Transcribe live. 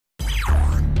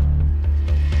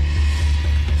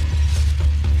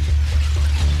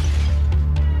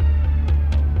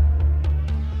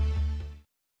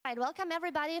I'd welcome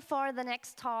everybody for the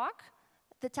next talk.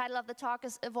 The title of the talk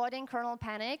is Avoiding Kernel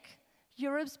Panic,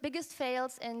 Europe's Biggest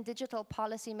Fails in Digital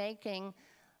Policy Making.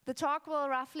 The talk will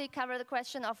roughly cover the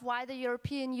question of why the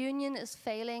European Union is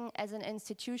failing as an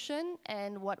institution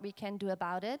and what we can do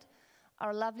about it.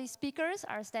 Our lovely speakers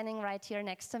are standing right here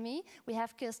next to me. We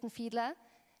have Kirst3nF.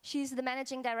 She's the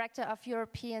Managing Director of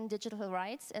European Digital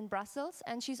Rights in Brussels,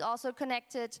 and she's also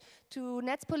connected to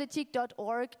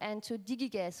netzpolitik.org and to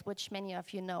DigiGuess, which many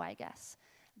of you know, I guess.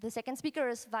 The second speaker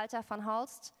is Walter von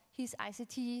Holst. He's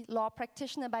ICT law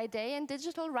practitioner by day and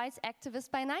digital rights activist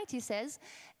by night, he says.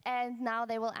 And now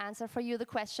they will answer for you the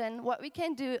question, what we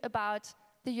can do about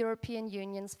the European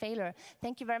Union's failure.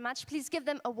 Thank you very much. Please give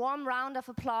them a warm round of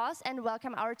applause and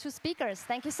welcome our two speakers.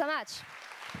 Thank you so much.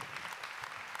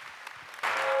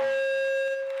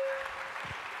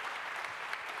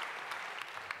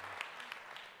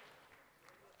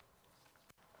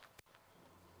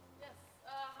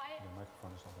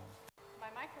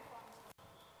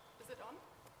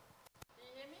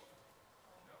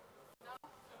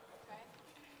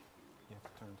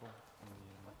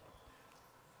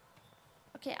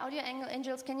 Okay, audio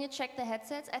angels, can you check the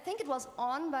headsets? I think it was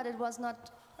on, but it was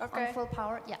not on full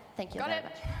power. Yeah, thank you very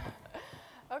much.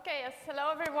 Okay, yes,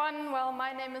 hello everyone. Well,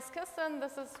 my name is Kirsten,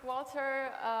 this is Walter.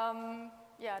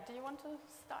 Yeah, do you want to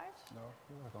start? No,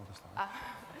 you are going to start.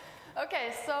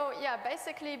 Okay, so yeah,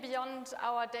 basically beyond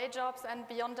our day jobs and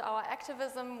beyond our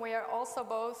activism, we are also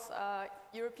both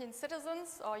European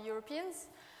citizens or Europeans.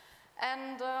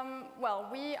 And, well,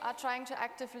 we are trying to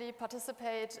actively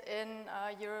participate in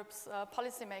Europe's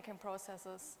policymaking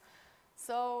processes.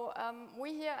 So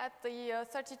we here at the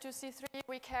 32C3,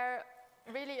 we care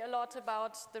really a lot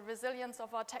about the resilience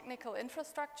of our technical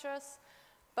infrastructures,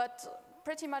 but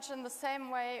pretty much in the same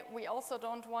way, we also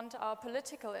don't want our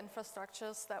political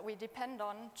infrastructures that we depend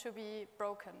on to be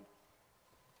broken.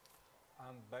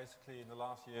 And basically, in the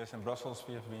last years in Brussels,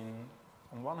 we have been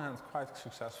on one hand quite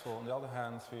successful, on the other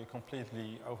hand we're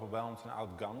completely overwhelmed and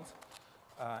outgunned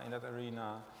in that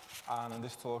arena. And in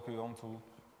this talk we want to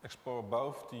explore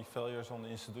both the failures on the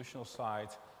institutional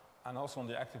side and also on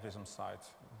the activism side,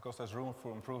 because there's room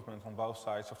for improvement on both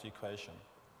sides of the equation.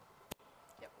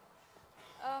 Yep.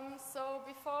 So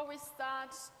before we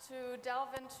start to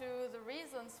delve into the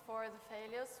reasons for the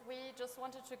failures, we just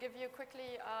wanted to give you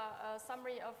quickly a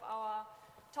summary of our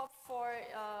top four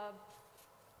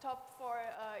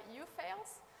EU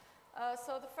fails.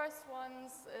 So the first one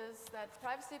is that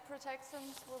privacy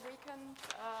protections were weakened.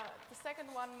 The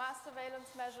second one, mass surveillance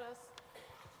measures.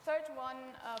 Third one,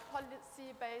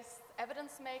 policy-based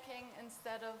evidence-making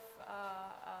instead of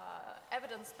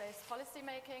evidence-based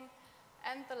policy-making.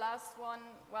 And the last one,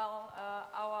 well,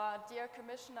 our dear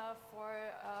Commissioner for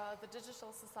the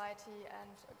Digital Society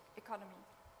and Economy.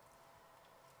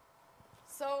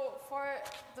 So for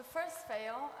the first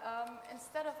fail,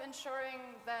 instead of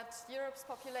ensuring that Europe's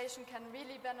population can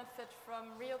really benefit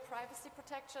from real privacy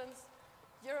protections,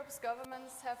 Europe's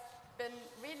governments have been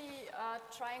really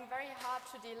trying very hard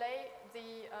to delay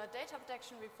the data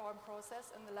protection reform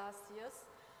process in the last years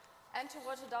and to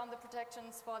water down the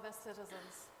protections for their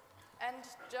citizens. And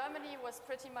Germany was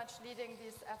pretty much leading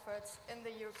these efforts in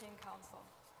the European Council.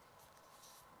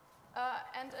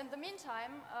 And in the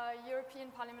meantime,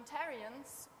 European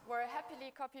parliamentarians were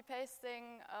happily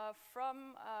copy-pasting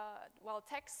from, well,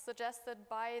 text suggested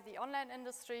by the online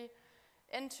industry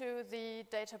into the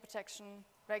data protection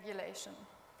regulation.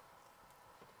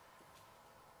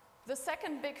 The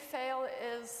second big fail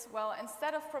is, well,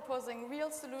 instead of proposing real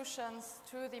solutions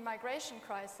to the migration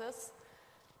crisis,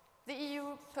 the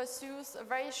EU pursues a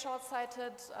very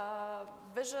short-sighted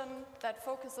vision that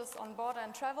focuses on border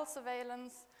and travel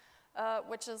surveillance,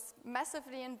 which is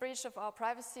massively in breach of our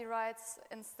privacy rights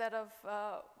instead of,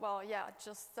 well, yeah,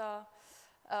 just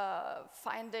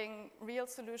finding real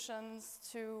solutions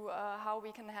to how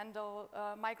we can handle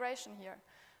migration here.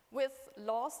 With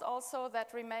laws also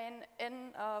that remain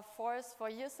in force for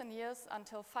years and years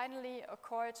until finally a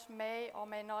court may or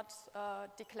may not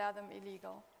declare them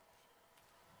illegal.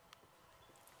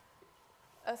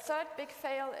 A third big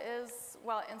fail is,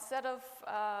 well, instead of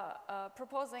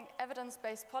proposing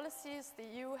evidence-based policies, the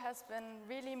EU has been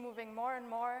really moving more and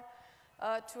more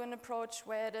to an approach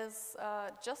where it is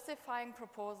justifying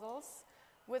proposals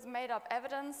with made-up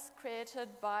evidence created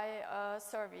by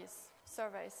surveys.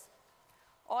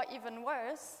 Or even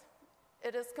worse,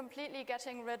 it is completely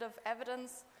getting rid of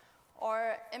evidence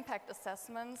or impact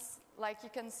assessments, like you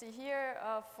can see here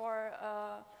for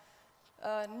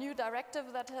a new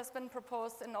directive that has been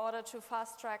proposed in order to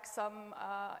fast-track some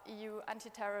EU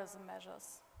anti-terrorism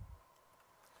measures.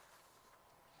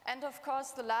 And of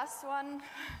course, the last one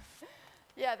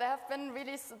Yeah, there have been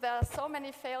there are so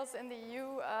many fails in the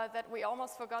EU that we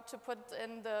almost forgot to put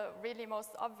in the really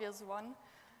most obvious one.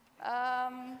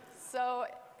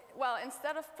 Well,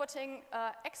 instead of putting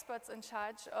experts in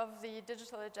charge of the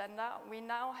digital agenda, we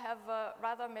now have a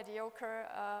rather mediocre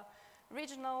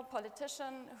regional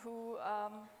politician who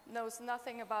knows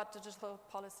nothing about digital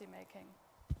policy making.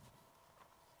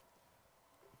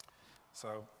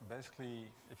 So basically,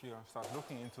 if you start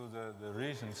looking into the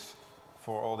reasons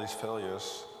for all these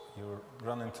failures, you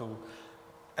run into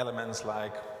elements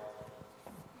like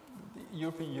the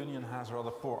European Union has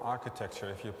rather poor architecture,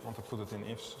 if you want to put it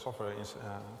in software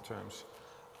terms.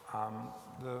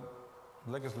 The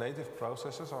legislative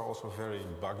processes are also very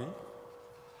buggy,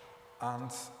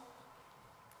 and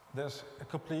there's a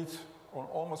complete or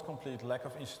almost complete lack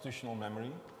of institutional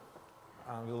memory.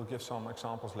 We'll give some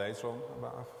examples later on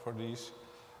for these.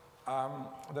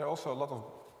 There are also a lot of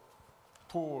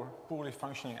poorly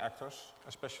functioning actors,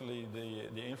 especially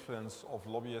the influence of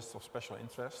lobbyists of special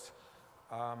interest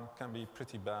can be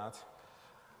pretty bad.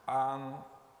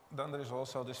 Then there is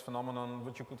also this phenomenon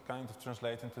which you could kind of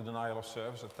translate into denial of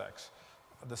service attacks.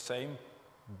 The same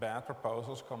bad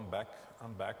proposals come back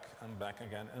and back and back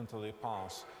again until they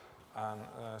pass. And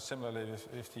similarly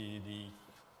with the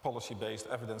policy-based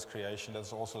evidence creation,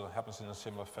 that also happens in a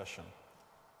similar fashion.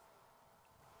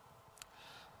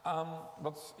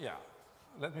 But yeah,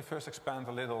 let me first expand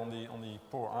a little on the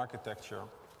poor architecture.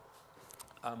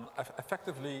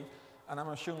 Effectively, and I'm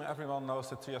assuming everyone knows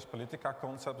the trias politica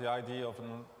concept, the idea of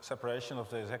a separation of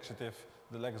the executive,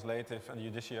 the legislative, and the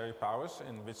judiciary powers,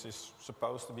 in which is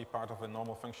supposed to be part of a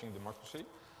normal functioning democracy.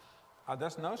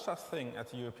 There's no such thing at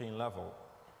the European level.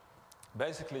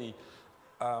 Basically,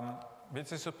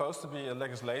 which is supposed to be a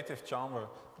legislative chamber,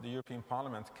 the European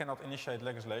Parliament cannot initiate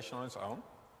legislation on its own.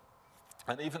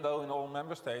 And even though in all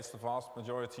member states the vast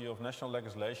majority of national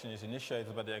legislation is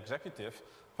initiated by the executive,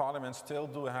 parliaments still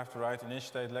do have the right to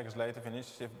initiate legislative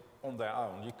initiative on their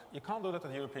own. You can't do that at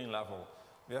the European level.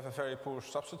 We have a very poor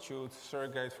substitute,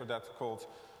 surrogate for that called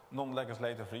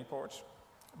non-legislative reports.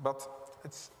 But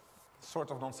it's sort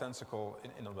of nonsensical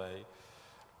in a way.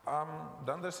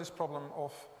 Then there's this problem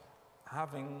of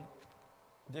having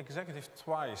the executive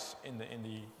twice in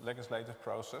the legislative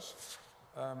process.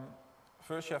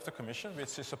 First you have the Commission,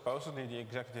 which is supposedly the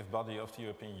executive body of the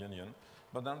European Union.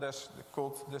 But then there's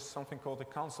something called the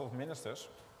Council of Ministers,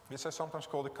 which is sometimes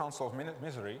called the Council of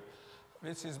Misery,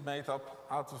 which is made up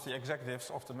out of the executives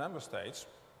of the member states.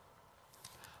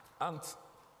 And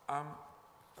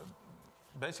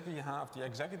basically you have the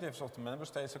executives of the member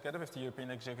states together with the European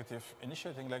executive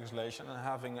initiating legislation and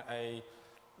having a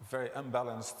very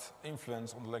unbalanced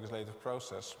influence on the legislative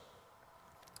process.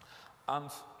 And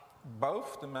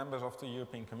both the members of the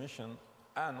European Commission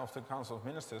and of the Council of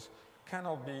Ministers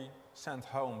cannot be sent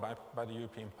home by the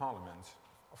European Parliament.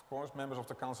 Of course, members of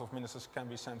the Council of Ministers can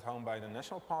be sent home by the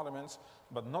national parliaments,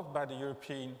 but not by the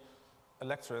European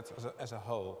electorate as a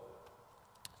whole.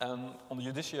 And on the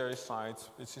judiciary side,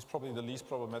 which is probably the least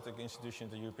problematic institution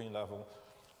at the European level,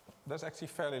 there's actually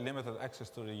fairly limited access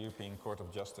to the European Court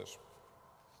of Justice.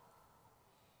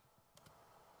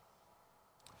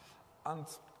 And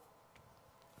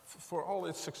for all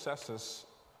its successes,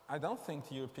 I don't think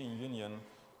the European Union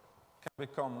can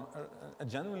become a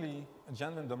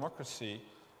genuine democracy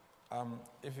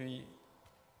if we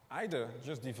either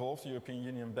just devolve the European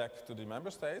Union back to the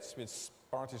member states, which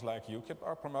parties like UKIP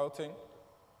are promoting,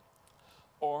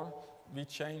 or we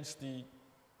change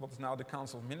what is now the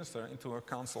Council of Ministers into a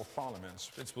Council of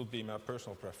Parliaments, which would be my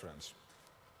personal preference.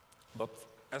 But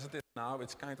as it is now,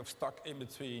 it's kind of stuck in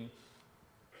between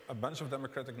a bunch of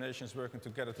democratic nations working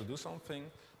together to do something,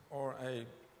 or a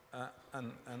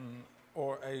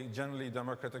generally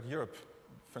democratic Europe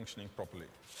functioning properly.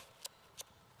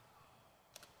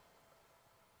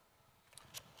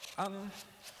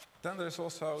 Then there is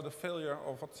also the failure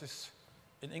of what is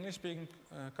in English-speaking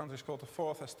countries called the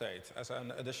fourth estate. As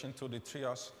an addition to the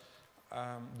trias,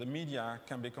 the media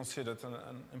can be considered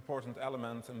an important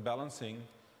element in balancing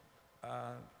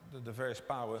the various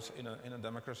powers in a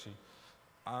democracy.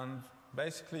 And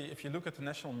basically, if you look at the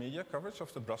national media coverage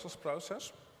of the Brussels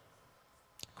process,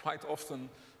 quite often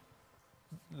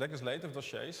legislative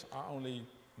dossiers are only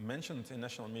mentioned in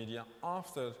national media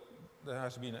after there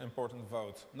has been an important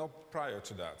vote, not prior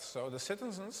to that. So the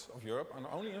citizens of Europe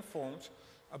are only informed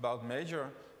about major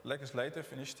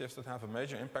legislative initiatives that have a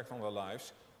major impact on their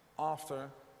lives after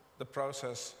the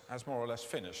process has more or less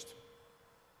finished.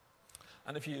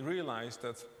 And if you realize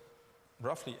that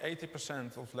roughly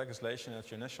 80% of legislation at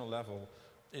your national level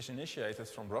is initiated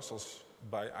from Brussels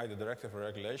by either directive or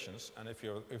regulations, and if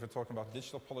you're talking about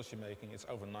digital policy making, it's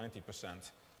over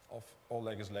 90% of all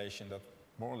legislation that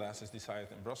more or less is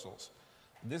decided in Brussels.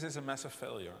 This is a massive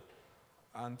failure.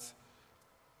 And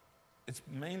it's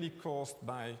mainly caused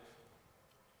by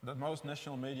that most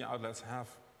national media outlets have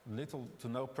little to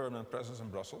no permanent presence in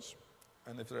Brussels.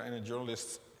 And if there are any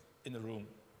journalists in the room,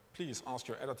 please ask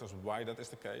your editors why that is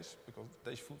the case, because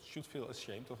they should feel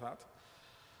ashamed of that.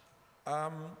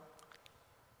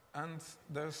 And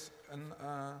there's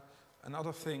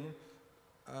another thing,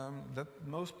 that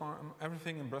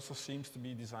everything in Brussels seems to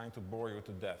be designed to bore you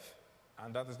to death.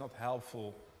 And that is not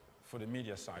helpful for the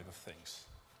media side of things.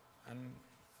 And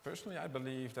personally, I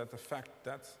believe that the fact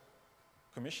that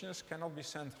commissioners cannot be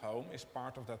sent home is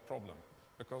part of that problem,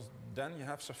 because then you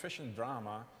have sufficient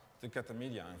drama to get the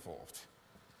media involved.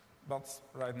 But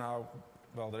right now,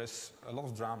 well, there is a lot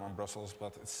of drama in Brussels,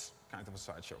 but it's kind of a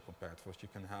sideshow compared to what you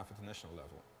can have at the national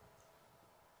level.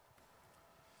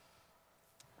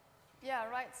 Yeah,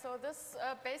 right. So this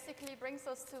basically brings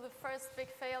us to the first big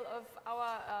fail of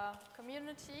our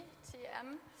community,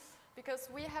 TM, because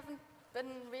we haven't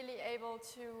been really able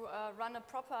to run a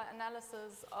proper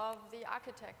analysis of the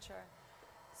architecture.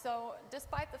 So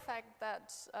despite the fact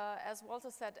that, as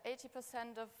Walter said,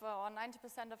 80% of or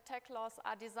 90% of tech laws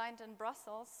are designed in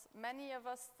Brussels, many of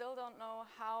us still don't know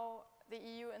how the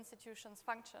EU institutions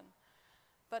function.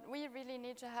 But we really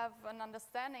need to have an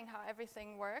understanding how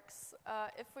everything works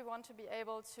if we want to be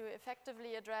able to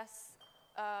effectively address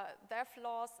their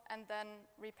flaws and then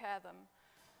repair them.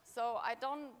 So I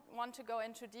don't want to go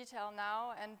into detail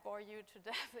now and bore you to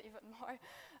death even more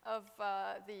of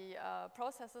the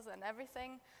processes and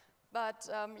everything. But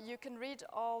you can read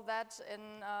all that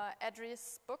in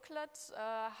Edri's booklet,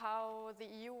 how the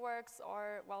EU works,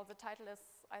 or, well, the title is,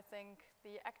 I think,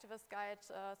 The Activist Guide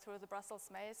Through the Brussels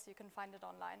Maze. You can find it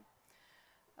online.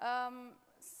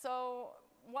 So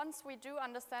once we do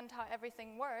understand how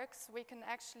everything works, we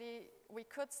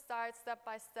could start step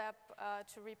by step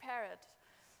to repair it.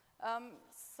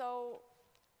 So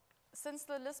since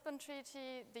the Lisbon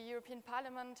Treaty, the European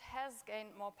Parliament has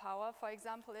gained more power. For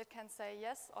example, it can say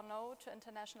yes or no to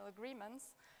international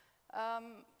agreements,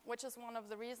 which is one of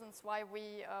the reasons why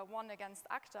we won against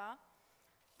ACTA.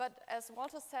 But as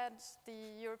Walter said,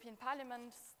 the European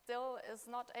Parliament still is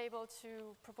not able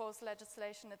to propose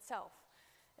legislation itself.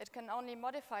 It can only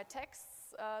modify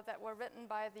texts that were written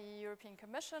by the European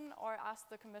Commission or ask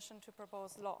the Commission to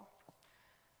propose law.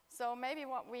 So maybe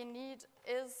what we need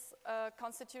is a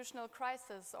constitutional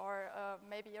crisis or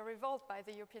maybe a revolt by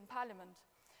the European Parliament.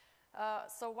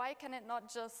 So why can it not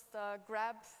just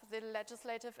grab the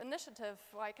legislative initiative?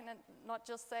 Why can it not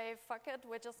just say, fuck it,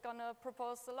 we're just going to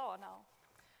propose the law now?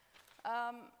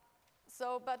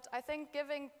 But I think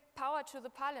giving power to the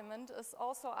Parliament is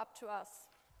also up to us.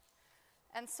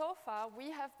 And so far,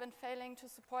 we have been failing to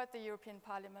support the European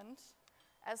Parliament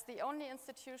as the only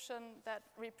institution that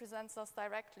represents us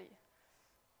directly.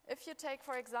 If you take,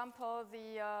 for example,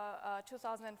 the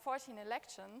 2014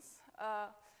 elections,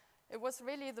 it was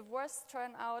really the worst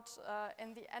turnout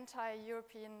in the entire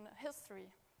European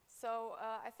history. So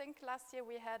I think last year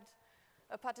we had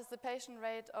a participation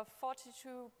rate of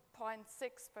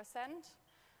 42.6%,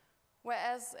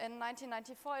 whereas in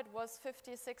 1994 it was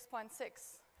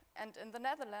 56.6%. And in the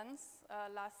Netherlands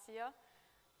last year,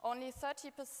 only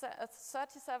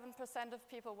 37% of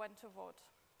people went to vote.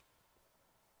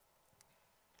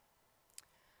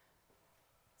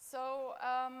 So,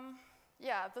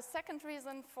 yeah, the second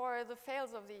reason for the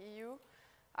fails of the EU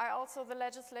are also the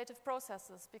legislative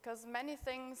processes, because many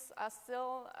things are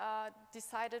still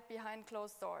decided behind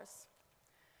closed doors.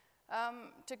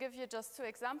 To give you just two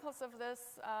examples of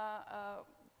this,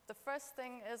 the first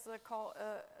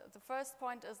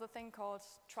point is a thing called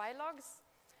trilogues.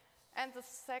 And the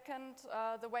second,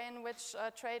 the way in which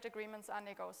trade agreements are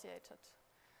negotiated.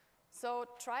 So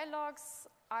trilogues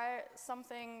are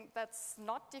something that's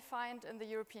not defined in the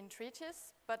European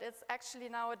treaties, but it's actually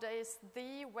nowadays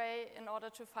the way in order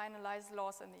to finalize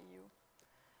laws in the EU.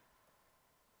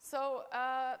 So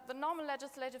the normal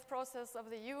legislative process of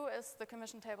the EU is the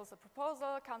Commission tables a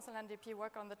proposal, Council and DP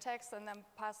work on the text and then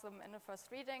pass them in a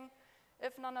first reading.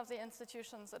 If none of the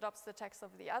institutions adopts the text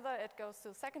of the other, it goes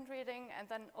to second reading and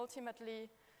then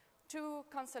ultimately to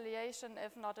conciliation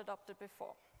if not adopted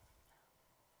before.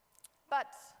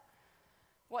 But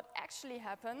what actually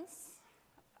happens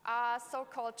are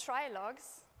so-called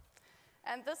trilogues.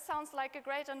 And this sounds like a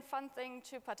great and fun thing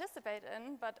to participate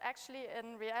in, but actually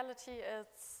in reality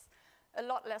it's a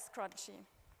lot less crunchy.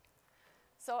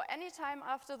 So anytime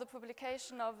after the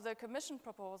publication of the Commission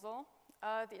proposal,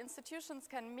 the institutions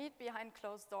can meet behind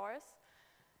closed doors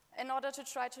in order to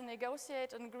try to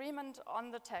negotiate an agreement on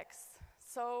the text.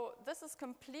 So this is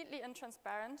completely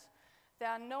intransparent. There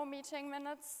are no meeting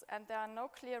minutes, and there are no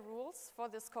clear rules for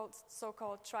this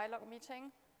so-called trilogue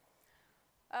meeting.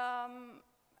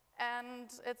 And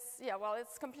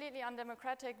it's completely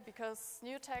undemocratic because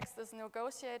new text is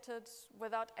negotiated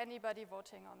without anybody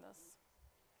voting on this.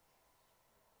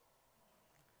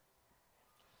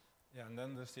 Yeah, and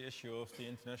then there's the issue of the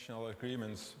international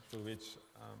agreements through which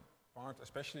part,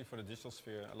 especially for the digital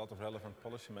sphere, a lot of relevant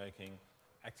policy making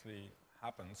actually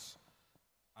happens.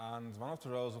 And one of the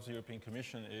roles of the European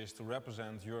Commission is to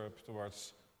represent Europe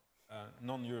towards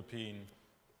non-European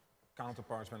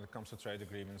counterparts when it comes to trade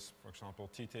agreements. For example,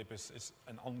 TTIP is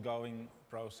an ongoing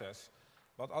process.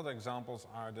 But other examples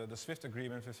are the SWIFT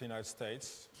agreement with the United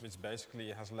States, which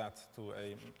basically has led to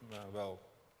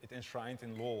it enshrined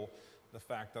in law the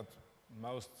fact that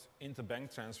most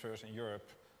interbank transfers in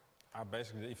Europe are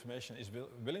basically, the information is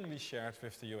willingly shared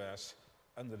with the US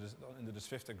under the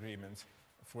SWIFT agreement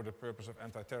for the purpose of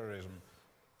anti-terrorism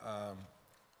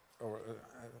or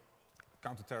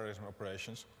counter-terrorism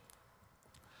operations.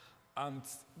 And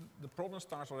the problem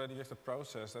starts already with the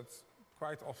process that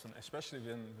quite often, especially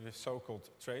with so-called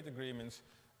trade agreements,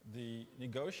 the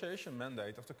negotiation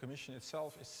mandate of the Commission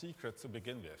itself is secret to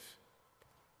begin with.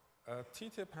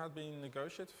 TTIP had been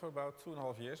negotiated for about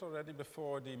 2.5 years already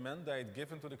before the mandate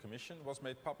given to the Commission was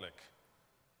made public.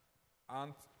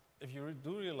 And if you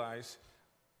do realize,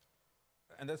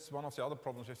 and that's one of the other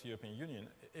problems with the European Union,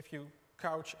 if you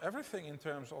couch everything in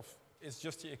terms of it's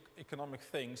just the economic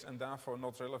things and therefore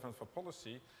not relevant for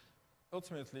policy,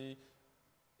 ultimately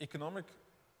economic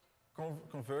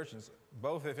convergence,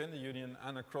 both within the Union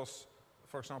and across,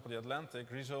 for example, the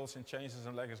Atlantic, results in changes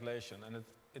in legislation, and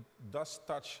it does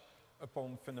touch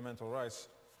upon fundamental rights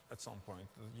at some point.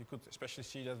 You could especially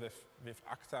see that with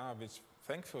ACTA, which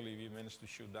thankfully we managed to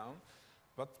shoot down,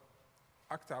 but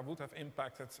ACTA would have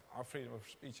impacted our freedom of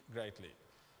speech greatly.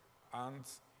 And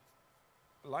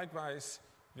likewise,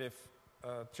 with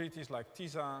treaties like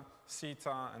TISA,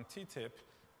 CETA, and TTIP,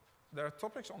 there are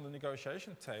topics on the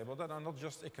negotiation table that are not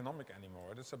just economic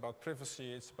anymore. It's about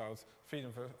privacy, it's about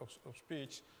freedom of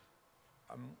speech,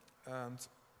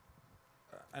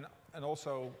 and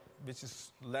also, which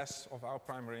is less of our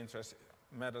primary interest,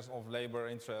 matters of labor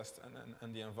interest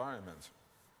and the environment.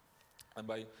 And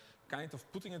by kind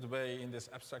of putting it away in this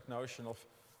abstract notion of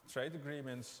trade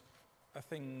agreements, I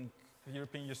think the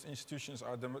European institutions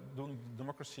are doing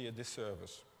democracy a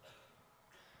disservice.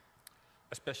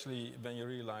 Especially when you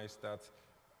realize that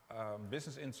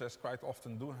business interests quite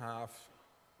often do have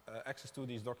access to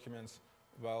these documents,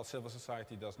 while civil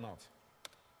society does not.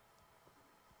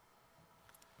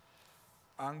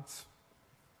 And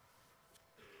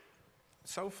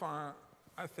so far,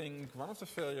 I think one of the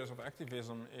failures of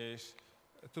activism is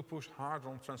to push hard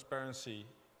on transparency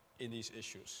in these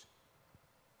issues.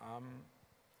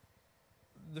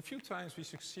 The few times we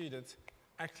succeeded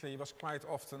actually was quite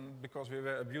often because we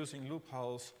were abusing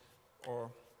loopholes,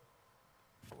 or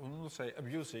we will say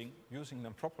abusing, using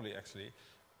them properly actually,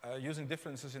 using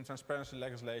differences in transparency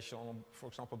legislation on, for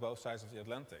example, both sides of the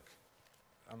Atlantic.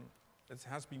 It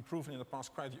has been proven in the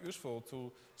past quite useful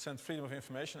to send Freedom of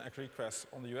Information Act requests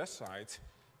on the US side,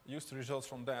 use the results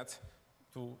from that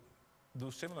to do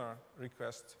similar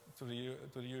requests to the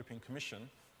European Commission,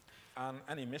 and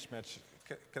any mismatch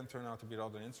can turn out to be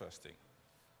rather interesting.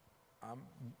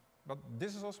 But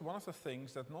this is also one of the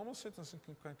things that normal citizens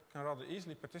can rather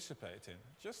easily participate in.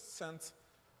 Just send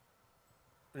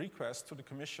requests to the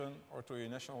Commission or to your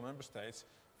national member states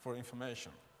for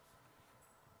information.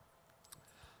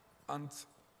 And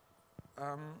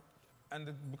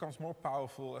it becomes more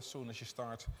powerful as soon as you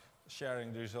start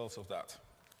sharing the results of that.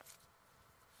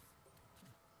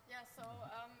 Yeah, so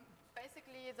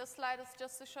basically this slide is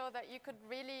just to show that you could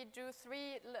really do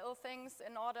 3 little things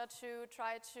in order to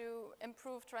try to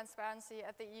improve transparency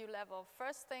at the EU level.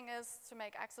 First thing is to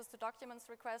make access to documents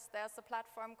requests. There's a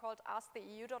platform called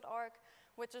asktheeu.org,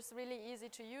 which is really easy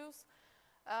to use.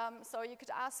 So you could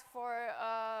ask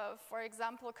for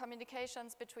example,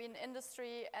 communications between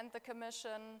industry and the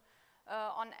Commission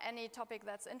on any topic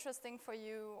that's interesting for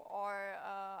you, or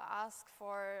ask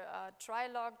for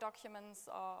trilogue documents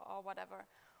or whatever.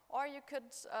 Or you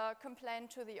could complain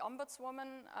to the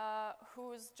Ombudswoman,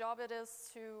 whose job it is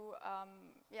to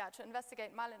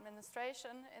investigate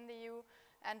maladministration in the EU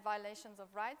and violations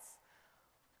of rights.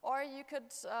 Or you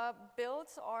could build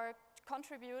or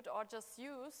contribute or just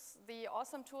use the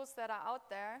awesome tools that are out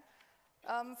there.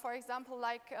 For example,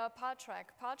 like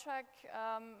PALTRAC. PALTRAC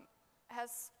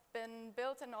has been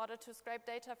built in order to scrape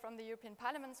data from the European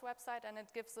Parliament's website, and it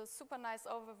gives a super nice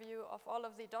overview of all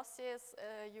of the dossiers.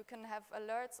 You can have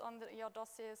alerts on your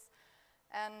dossiers,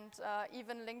 and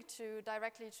even linked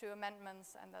directly to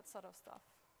amendments and that sort of stuff.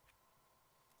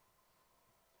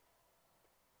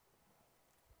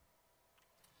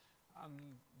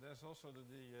 There's also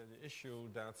the issue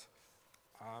that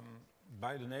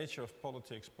by the nature of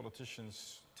politics,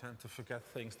 politicians tend to forget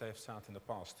things they've said in the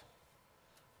past.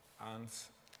 And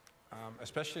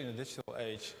especially in the digital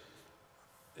age,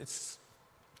 it's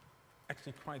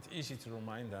actually quite easy to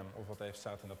remind them of what they've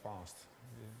said in the past.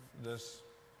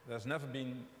 There's never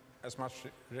been as much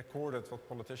recorded what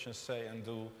politicians say and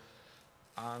do.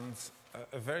 And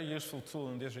a very useful tool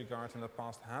in this regard in the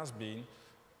past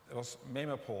was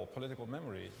memapol, political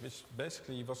memory, which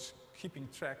basically was keeping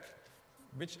track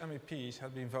which MEPs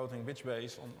had been voting which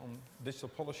ways on digital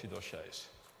policy dossiers.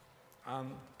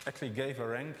 And actually gave a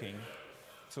ranking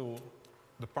to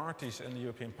the parties in the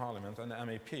European Parliament and the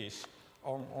MEPs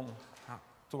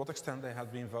to what extent they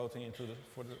had been voting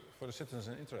for the citizens'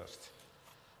 interest.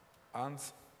 And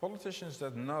politicians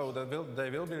that know that they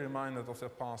will be reminded of their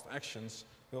past actions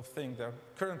will think their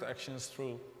current actions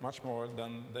through much more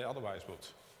than they otherwise would,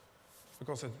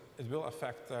 because it will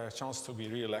affect their chance to be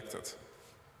re-elected.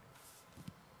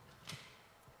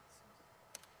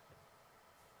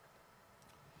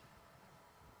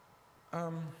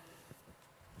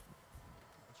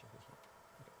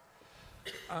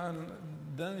 And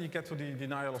then you get to the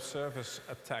denial of service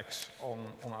attacks on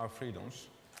our freedoms.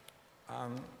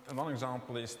 And one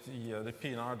example is the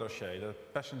PNR dossier, the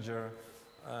passenger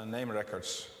name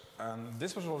records. And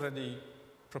this was already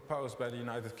proposed by the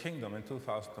United Kingdom in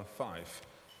 2005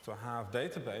 to have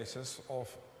databases of,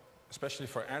 especially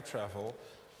for air travel,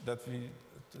 that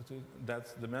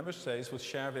the member states would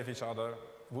share with each other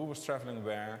who was traveling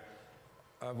where,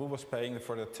 who was paying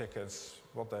for their tickets,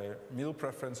 what their meal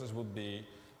preferences would be.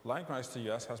 Likewise, the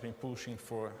US has been pushing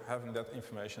for having that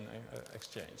information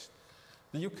exchanged.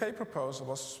 The UK proposal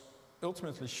was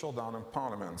ultimately shot down in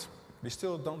Parliament. We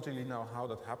still don't really know how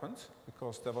that happened,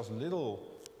 because there was little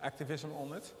activism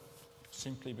on it,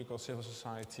 simply because civil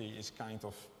society is kind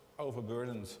of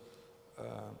overburdened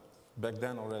back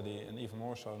then already, and even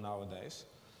more so nowadays.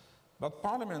 But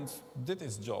Parliament did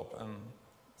its job and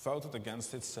voted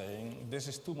against it, saying this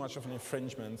is too much of an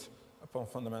infringement upon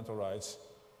fundamental rights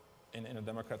in a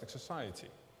democratic society.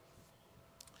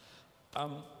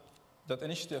 That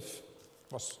initiative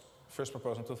was first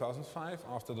proposed in 2005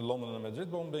 after the London and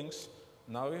Madrid bombings.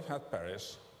 Now we've had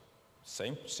Paris.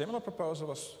 Similar proposal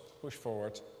was pushed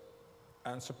forward,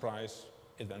 and surprise,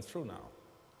 it went through now.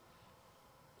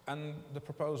 And the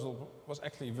proposal was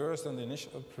actually worse than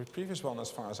the previous one,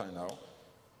 as far as I know.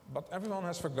 But everyone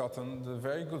has forgotten the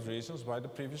very good reasons why the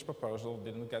previous proposal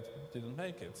didn't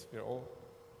make it. We're all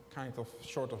kind of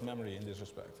short of memory in this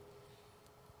respect.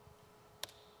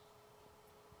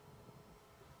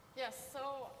 Yes,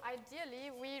 so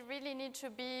ideally we really need to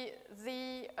be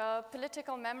the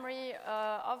political memory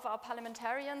of our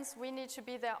parliamentarians. We need to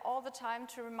be there all the time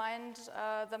to remind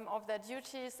them of their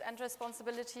duties and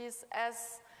responsibilities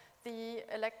as the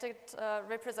elected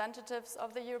representatives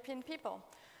of the European people.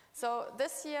 So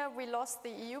this year we lost the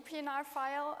EU PNR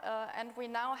file and we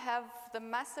now have the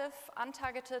massive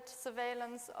untargeted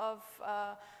surveillance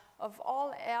of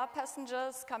all air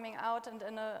passengers coming out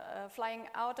and flying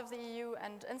out of the EU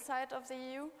and inside of the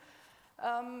EU.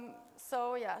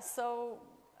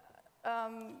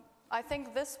 I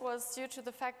think this was due to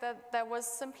the fact that there was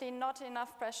simply not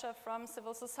enough pressure from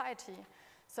civil society.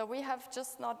 So we have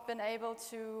just not been able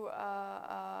to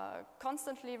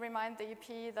constantly remind the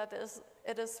EP that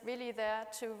it is really there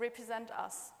to represent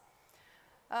us.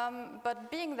 But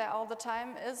being there all the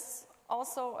time is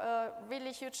also a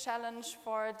really huge challenge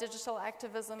for digital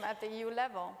activism at the EU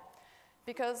level.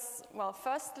 Because, well,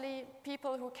 firstly,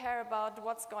 people who care about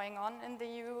what's going on in the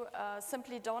EU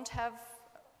simply don't have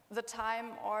the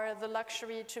time or the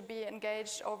luxury to be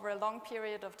engaged over a long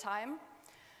period of time,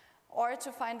 or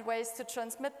to find ways to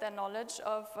transmit their knowledge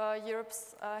of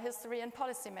Europe's history and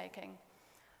policy making.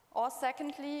 Or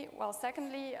secondly,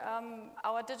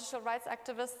 our digital rights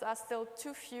activists are still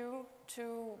too few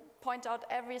to point out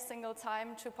every single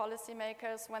time to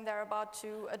policymakers when they're about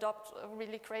to adopt a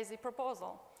really crazy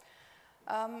proposal.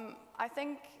 I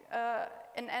think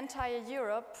in entire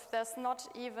Europe, there's not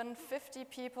even 50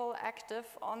 people active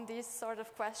on these sort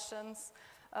of questions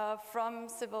from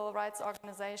civil rights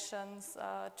organizations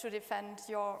to defend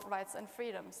your rights and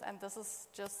freedoms, and this is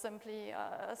just simply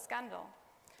a scandal.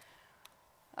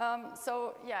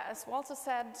 As Walter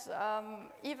said,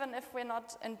 even if we're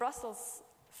not in Brussels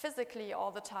physically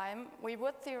all the time, we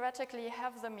would theoretically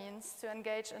have the means to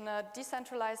engage in a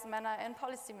decentralized manner in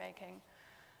policymaking.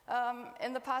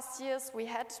 In the past years, we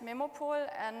had Memopool,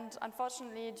 and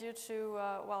unfortunately, due to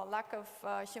lack of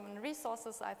human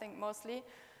resources, I think mostly,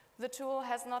 the tool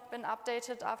has not been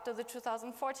updated after the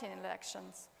 2014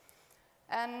 elections.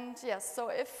 And yes, so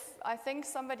if I think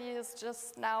somebody has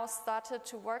just now started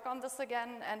to work on this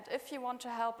again, and if you want to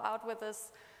help out with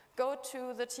this, go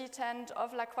to the T-tent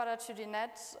of La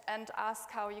Quadrature.net and ask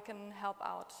how you can help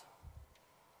out.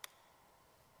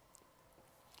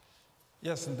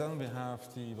 Yes, and then we have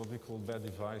what we call bad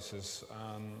devices.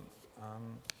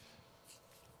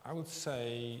 I would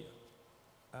say,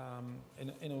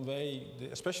 in a way,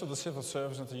 especially the civil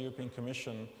service and the European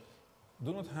Commission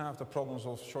do not have the problems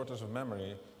of shortage of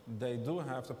memory. They do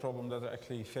have the problem that there are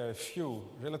actually very few.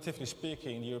 Relatively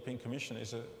speaking, the European Commission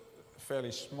is a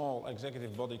fairly small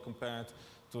executive body compared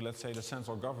to, let's say, the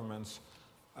central governments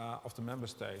of the member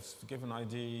states. To give an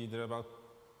idea, there are about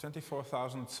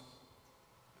 24,000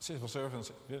 civil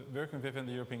servants working within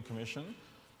the European Commission.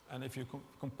 And if you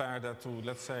compare that to,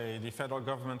 let's say, the federal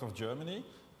government of Germany,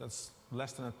 that's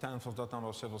less than a tenth of that number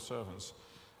of civil servants.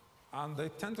 And they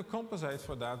tend to compensate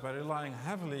for that by relying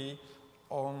heavily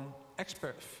on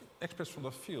experts from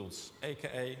the fields,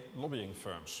 aka lobbying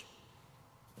firms.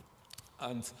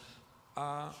 And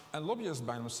lobbyists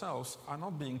by themselves are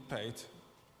not being paid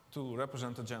to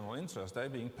represent the general interest. They're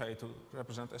being paid to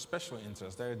represent a special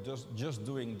interest. They're just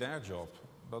doing their job.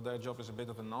 But their job is a bit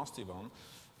of a nasty one,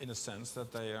 in the sense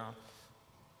that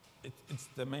it's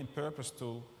their main purpose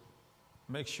to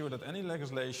make sure that any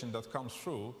legislation that comes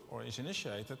through or is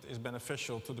initiated is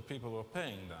beneficial to the people who are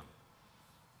paying them.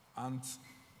 And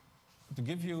to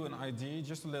give you an idea,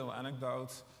 just a little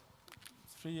anecdote,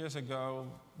 3 years ago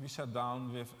we sat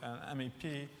down with an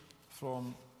MEP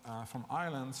from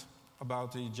Ireland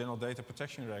about the General Data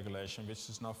Protection Regulation, which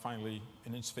is now finally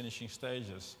in its finishing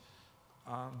stages.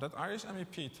 That Irish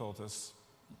MEP told us,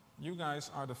 you guys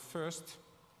are the first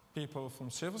people from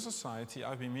civil society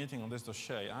I've been meeting on this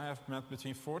dossier. I have met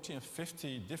between 40 and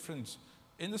 50 different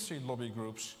industry lobby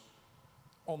groups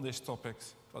on this topic,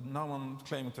 but no one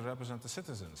claiming to represent the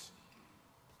citizens.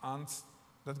 And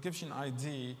that gives you an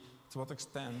idea to what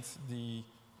extent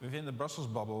within the Brussels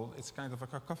bubble, it's kind of a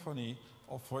cacophony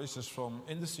of voices from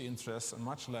industry interests and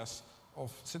much less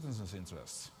of citizens'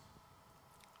 interests.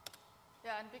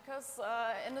 Yeah, and because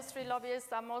industry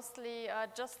lobbyists are mostly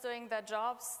just doing their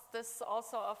jobs, this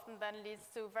also often then leads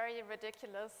to very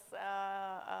ridiculous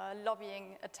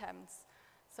lobbying attempts.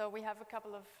 So we have a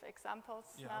couple of examples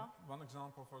now. One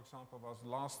example, for example, was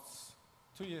last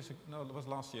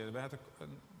year. We had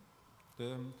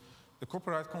the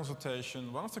copyright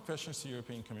consultation. One of the questions the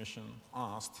European Commission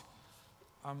asked,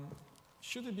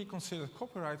 should it be considered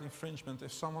copyright infringement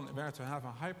if someone were to have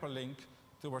a hyperlink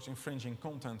towards infringing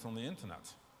content on the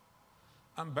internet?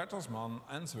 And Bertelsmann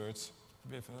answered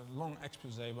with a long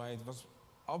expose why it was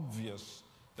obvious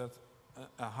that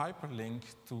a hyperlink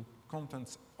to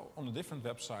content on a different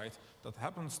website that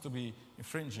happens to be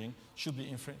infringing should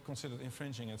be considered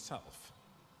infringing itself.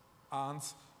 And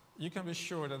you can be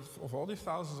sure that of all the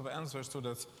thousands of answers to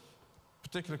that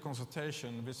particular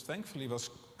consultation, which thankfully was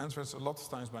answered a lot of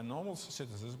times by normal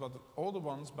citizens, but all the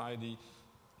ones by the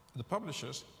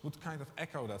publishers would kind of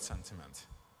echo that sentiment.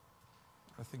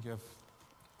 I think you have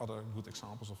other good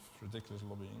examples of ridiculous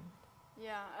lobbying.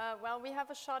 Yeah, well, we have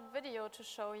a short video to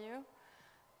show you,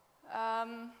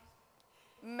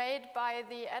 made by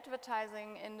the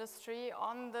advertising industry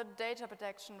on the data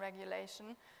protection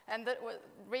regulation. And that was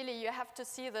really, you have to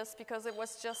see this because it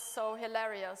was just so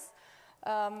hilarious.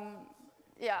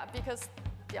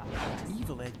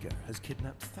 Evil Edgar has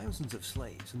kidnapped thousands of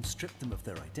slaves and stripped them of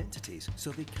their identities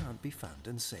so they can't be found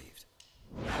and saved.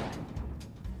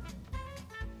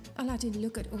 Aladdin,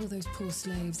 look at all those poor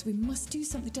slaves. We must do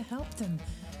something to help them.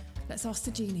 Let's ask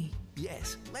the genie.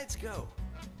 Yes, let's go.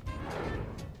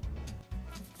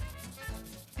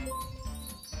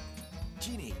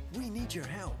 Genie, we need your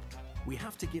help. We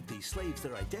have to give these slaves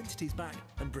their identities back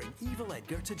and bring Evil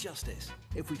Edgar to justice.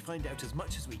 If we find out as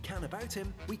much as we can about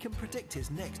him, we can predict his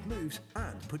next moves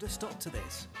and put a stop to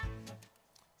this.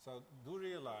 So do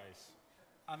realize,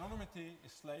 anonymity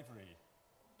is slavery.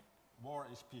 War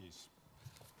is peace.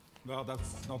 Well,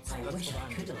 that's not... I wish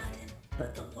I could, Aladdin,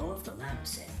 but the law of the land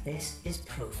said this is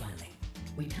profiling.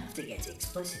 We'd have to get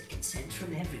explicit consent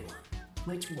from everyone,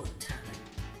 which won't happen.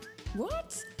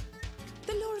 What?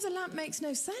 The law of the lamp makes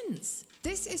no sense.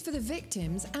 This is for the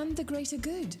victims and the greater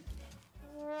good.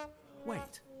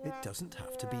 Wait, it doesn't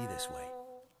have to be this way.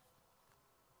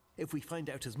 If we find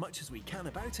out as much as we can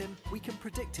about him, we can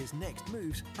predict his next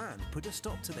moves and put a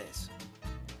stop to this.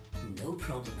 No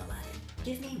problem, Aladdin.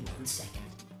 Give me 1 second.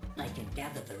 I can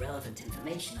gather the relevant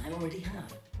information I already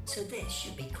have. so this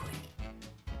should be quick.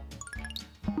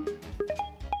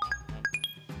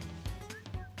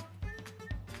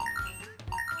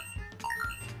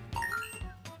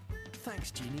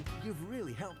 Thanks, Jeannie. You've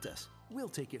really helped us. We'll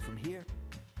take it from here.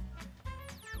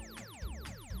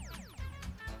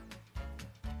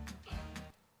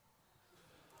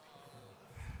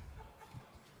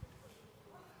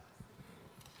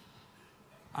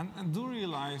 And do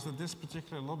realize that this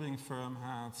particular lobbying firm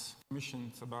had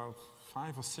commissioned about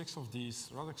 5 or 6 of these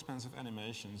rather expensive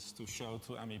animations to show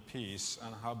to MEPs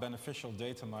and how beneficial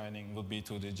data mining would be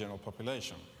to the general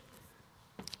population.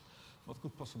 What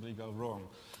could possibly go wrong?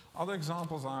 Other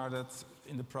examples are that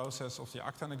in the process of the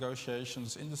ACTA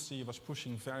negotiations, industry was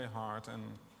pushing very hard and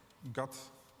got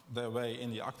their way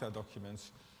in the ACTA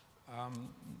documents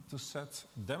to set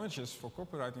damages for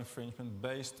copyright infringement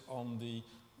based on the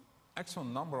actual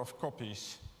number of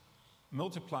copies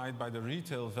multiplied by the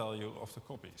retail value of the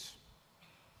copies,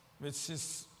 which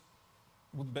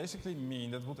would basically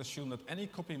mean that would assume that any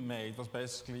copy made was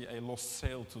basically a lost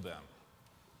sale to them.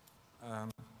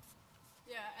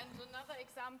 Yeah, and another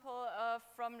example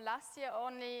from last year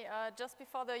only, just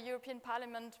before the European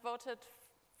Parliament voted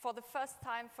for the first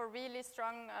time for really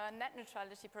strong net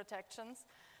neutrality protections.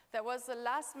 There was a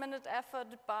last-minute effort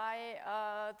by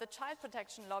the child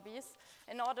protection lobbies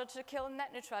in order to kill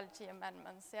net neutrality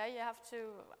amendments. Yeah, you have to,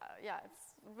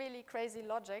 it's really crazy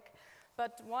logic.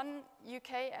 But one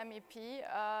UK MEP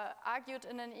argued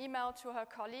in an email to her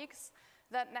colleagues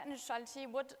that net neutrality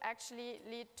would actually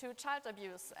lead to child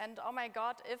abuse. And oh my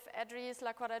God, if EDRI's,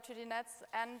 La Quadrature du Net's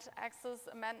and Access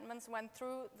amendments went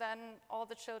through, then all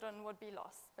the children would be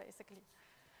lost, basically.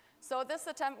 So this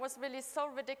attempt was really so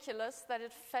ridiculous that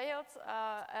it failed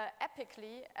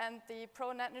epically, and the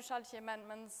pro-net neutrality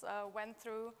amendments went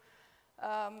through,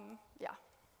 Yeah,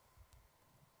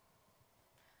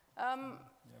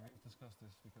 we discussed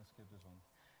this, we can skip this one.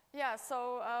 Yeah,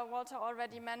 so Walter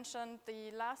already mentioned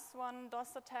the last one,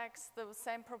 DOS attacks. The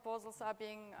same proposals are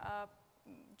being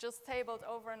just tabled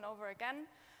over and over again.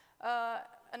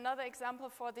 Another example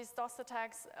for these DOS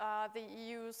attacks are the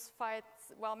EU's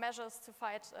measures to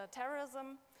fight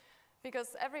terrorism,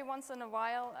 because every once in a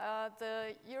while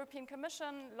the European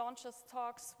Commission launches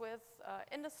talks with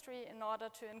industry in order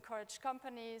to encourage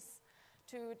companies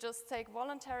to just take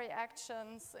voluntary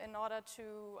actions in order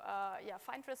to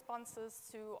find responses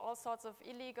to all sorts of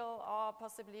illegal or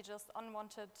possibly just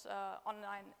unwanted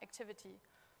online activity.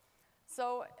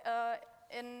 So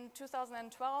in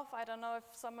 2012, I don't know if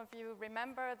some of you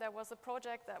remember, there was a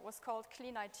project that was called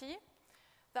Clean IT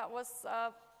that was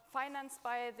financed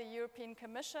by the European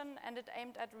Commission, and it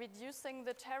aimed at reducing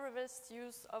the terrorist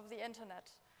use of the internet.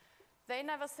 They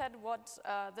never said what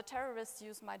the terrorist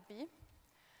use might be.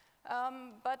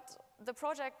 But the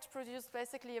project produced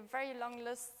basically a very long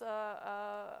list,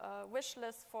 wish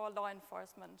list for law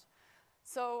enforcement.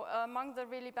 So among the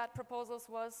really bad proposals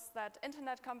was that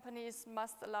internet companies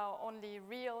must allow only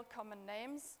real common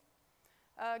names.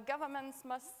 Governments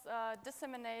must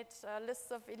disseminate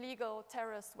lists of illegal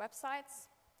terrorist websites.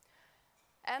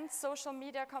 And social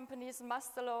media companies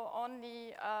must allow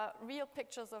only real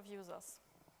pictures of users.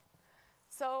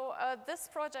 So this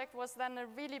project was then a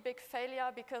really big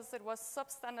failure because it was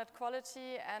substandard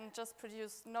quality and just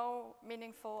produced no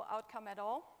meaningful outcome at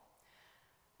all.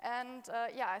 And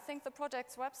I think the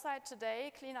project's website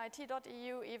today,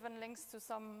 cleanit.eu, even links to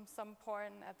some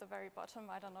porn at the very bottom.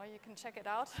 I don't know, you can check it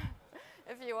out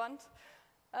if you want.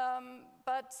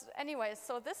 But anyway,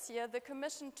 so this year the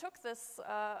Commission took this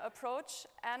approach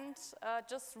and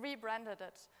just rebranded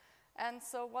it. And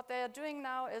so what they are doing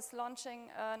now is launching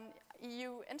an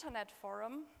EU Internet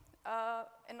Forum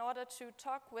in order to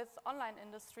talk with online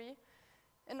industry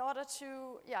in order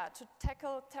to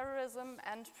tackle terrorism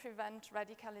and prevent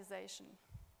radicalization.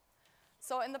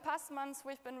 So in the past months,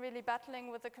 we've been really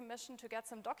battling with the Commission to get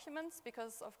some documents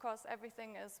because, of course,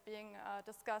 everything is being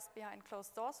discussed behind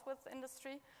closed doors with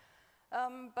industry.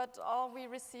 But all we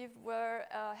received were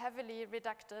heavily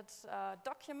redacted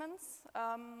documents.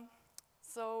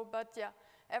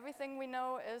 Everything we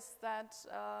know is that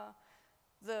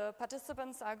the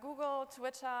participants are Google,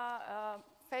 Twitter,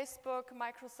 Facebook,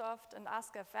 Microsoft, and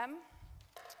Ask.fm.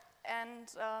 And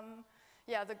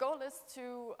the goal is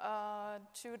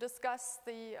to discuss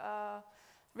the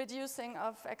reducing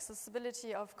of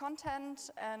accessibility of content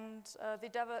and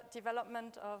the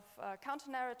development of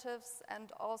counter-narratives,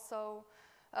 and also,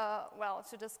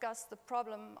 to discuss the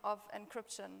problem of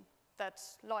encryption that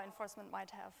law enforcement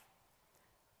might have.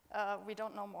 We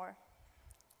don't know more.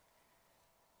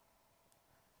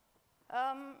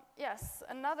 Yes,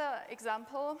 another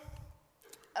example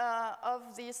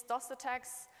of these DOS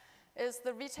attacks is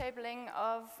the retabling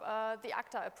of the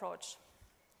ACTA approach.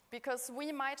 Because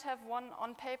we might have won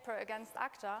on paper against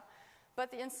ACTA,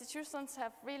 but the institutions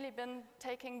have really been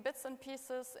taking bits and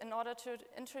pieces in order to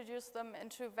introduce them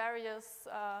into various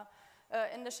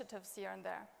initiatives here and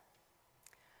there.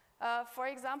 For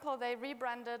example, they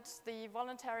rebranded the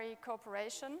voluntary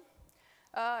cooperation.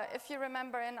 If you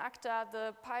remember in ACTA,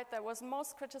 the part that was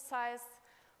most criticized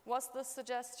was the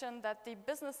suggestion that the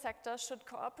business sector should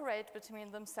cooperate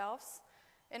between themselves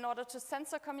in order to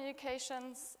censor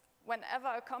communications whenever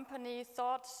a company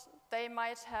thought they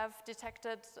might have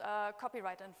detected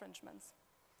copyright infringements.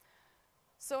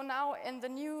 So now in the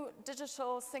new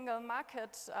digital single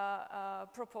market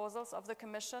proposals of the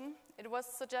Commission, it was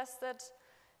suggested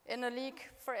in a leak,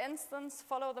 for instance,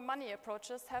 follow the money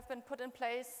approaches have been put in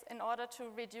place in order to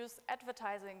reduce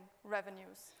advertising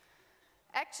revenues.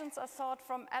 Actions are sought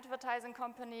from advertising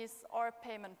companies or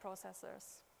payment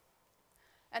processors.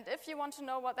 And if you want to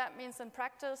know what that means in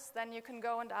practice, then you can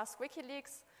go and ask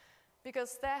WikiLeaks,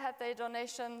 because they had their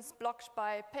donations blocked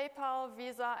by PayPal,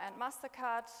 Visa, and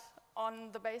MasterCard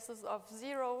on the basis of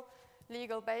zero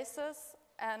legal basis,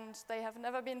 and they have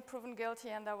never been proven guilty,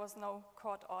 and there was no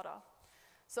court order.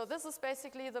 So this is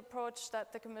basically the approach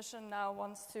that the Commission now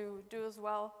wants to do as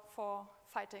well for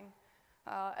fighting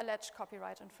alleged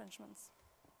copyright infringements.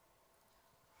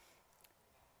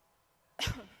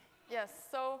 Yes,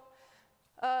 so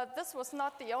this was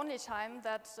not the only time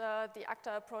that the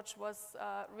ACTA approach was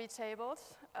retabled.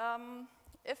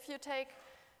 If you take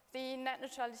the net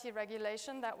neutrality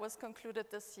regulation that was concluded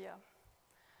this year.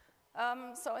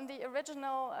 So in the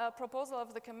original proposal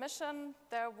of the Commission,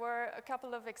 there were a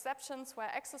couple of exceptions where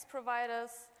access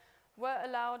providers were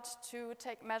allowed to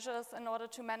take measures in order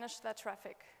to manage their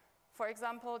traffic. For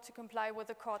example, to comply with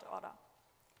a court order.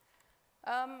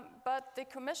 But the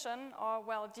Commission, or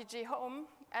well, DG Home,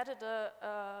 added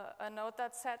a note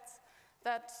that said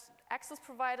that access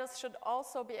providers should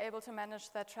also be able to manage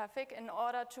their traffic in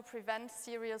order to prevent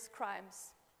serious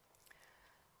crimes.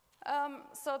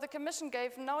 So the Commission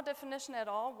gave no definition at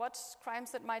all what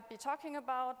crimes it might be talking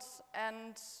about,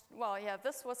 and well, yeah,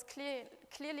 this was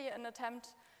clearly an attempt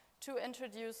to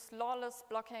introduce lawless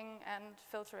blocking and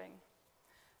filtering.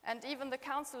 And even the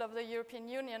Council of the European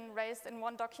Union raised in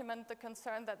one document the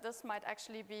concern that this might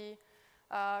actually be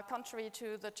contrary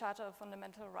to the Charter of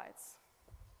Fundamental Rights.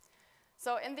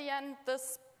 So in the end,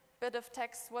 this bit of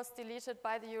text was deleted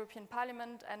by the European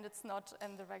Parliament, and it's not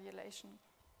in the regulation.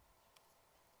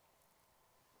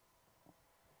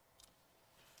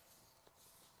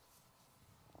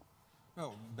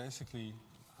 Well, basically,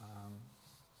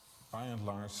 by and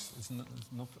large,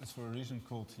 it's for a reason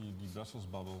called the Brussels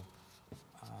bubble.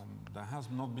 There has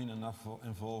not been enough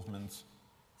involvement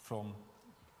from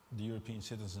the European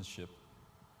citizenship,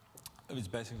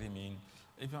 which basically means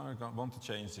if you want to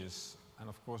change this, and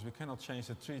of course we cannot change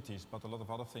the treaties, but a lot of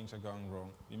other things are going wrong,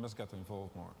 we must get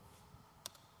involved more.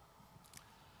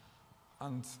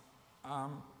 And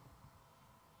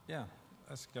yeah,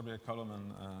 as Gabriel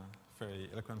Koloman very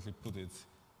eloquently put it,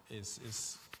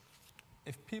 is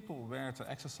if people were to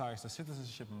exercise their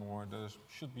citizenship more, there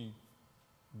should be,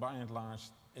 by and large,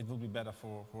 it will be better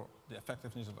for the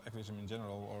effectiveness of activism in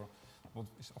general, or what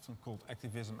is often called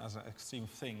activism as an extreme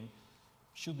thing,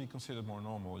 should be considered more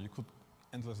normal. You could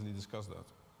endlessly discuss that.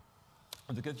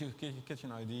 And to get you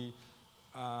an idea,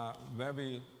 where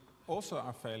we also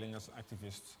are failing as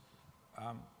activists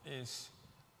is,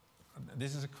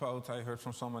 this is a quote I heard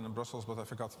from someone in Brussels, but I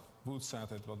forgot who said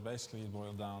it, but basically it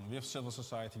boiled down. We have civil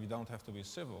society, we don't have to be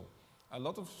civil. A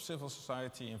lot of civil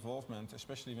society involvement,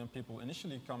 especially when people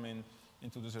initially come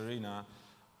into this arena,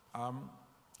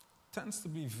 tends to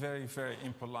be very, very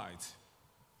impolite.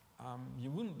 You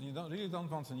really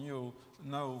don't want to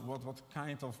know what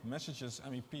kind of messages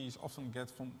MEPs often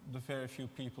get from the very few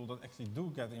people that actually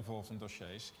do get involved in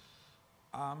dossiers.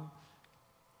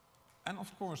 And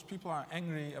of course, people are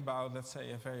angry about, let's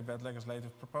say, a very bad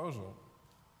legislative proposal.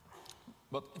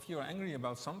 But if you're angry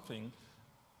about something,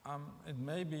 it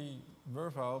may be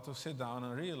worthwhile to sit down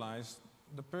and realize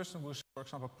the person who's, for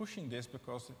example, pushing this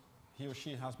because he or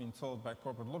she has been told by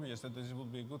corporate lobbyists that this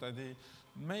would be a good idea,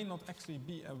 may not actually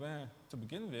be aware to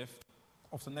begin with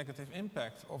of the negative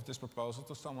impact of this proposal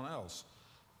to someone else.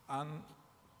 And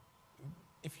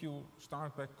if you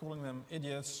start by calling them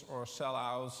idiots or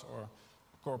sellouts or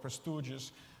corporate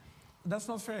stooges, that's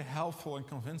not very helpful in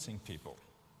convincing people.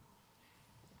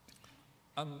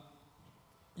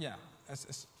 Yeah,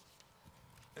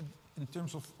 in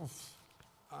terms of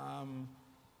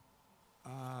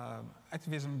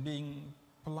activism being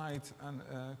polite and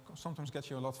sometimes gets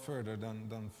you a lot further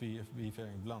than be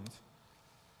very blunt.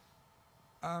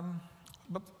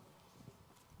 But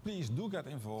please do get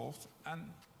involved. And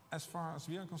as far as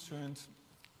we are concerned,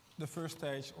 the first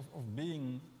stage of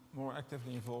being more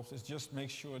actively involved is just make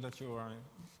sure that you are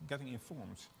getting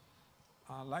informed.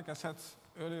 Like I said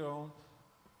earlier on,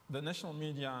 the national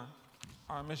media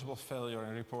are a miserable failure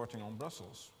in reporting on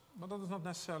Brussels. But that is not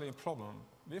necessarily a problem.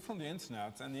 We're from the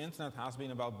internet, and the internet has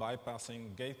been about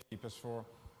bypassing gatekeepers for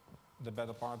the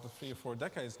better part of 3 or 4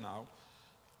 decades now.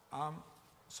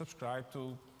 Subscribe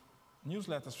to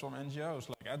newsletters from NGOs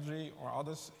like EDRI or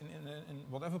others in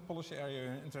whatever policy area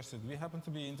you're interested. We happen to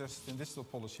be interested in digital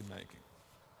policy making.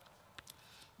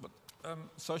 But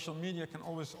social media can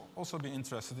always also be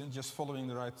interested in just following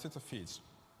the right Twitter feeds.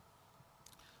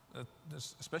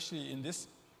 Especially in this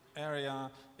area,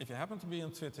 if you happen to be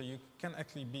on Twitter, you can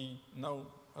actually know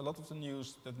a lot of the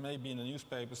news that may be in the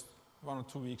newspapers 1 or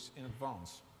 2 weeks in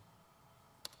advance.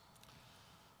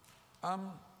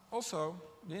 Also,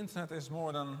 the internet is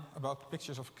more than about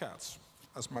pictures of cats,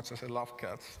 as much as I love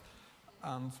cats,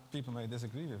 and people may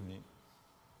disagree with me.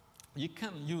 You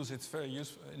can use it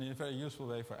in a very useful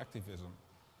way for activism.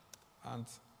 And,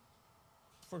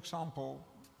 for example,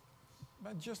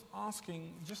 by just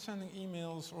sending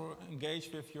emails or engage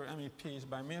with your MEPs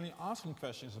by merely asking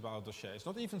questions about dossiers,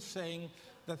 not even saying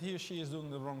that he or she is doing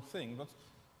the wrong thing, but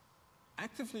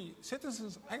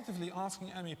citizens actively asking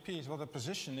MEPs what their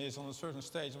position is on a certain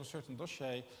stage of a certain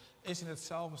dossier is in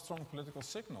itself a strong political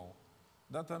signal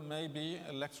that there may be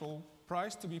an electoral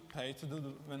price to be paid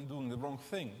when doing the wrong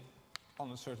thing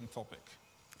on a certain topic.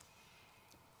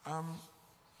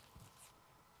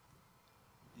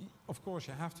 Of course,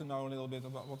 you have to know a little bit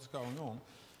about what's going on.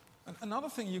 And another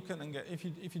thing you can engage,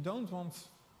 if you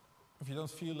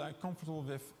don't feel like comfortable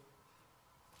with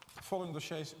following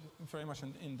dossiers very much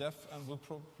in depth and will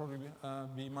probably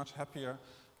be much happier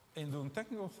in doing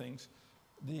technical things,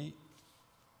 the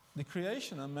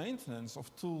creation and maintenance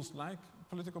of tools like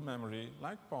political memory,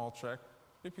 like PALTrack,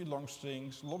 PP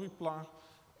longstrings, LobbyPlug,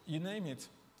 you name it.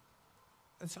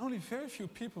 It's only very few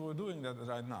people who are doing that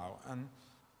right now. And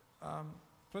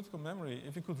political memory,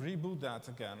 if you could reboot that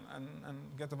again and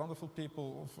get the wonderful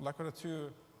people of La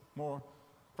Quadrature more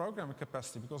programming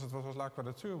capacity, because it was La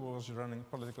Quadrature who was running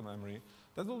political memory,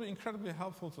 that will be incredibly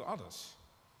helpful to others.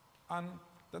 And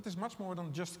that is much more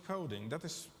than just coding. That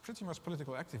is pretty much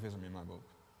political activism in my book.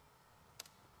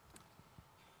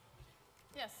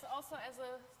 Yes, also as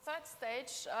a third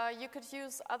stage, you could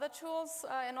use other tools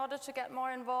in order to get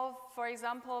more involved, for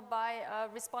example, by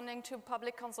responding to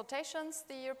public consultations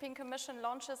the European Commission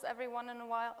launches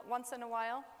once in a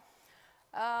while.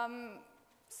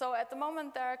 So at the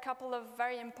moment, there are a couple of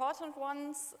very important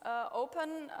ones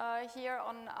open. Here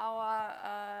on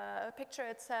our picture,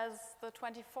 it says the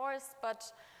 24th,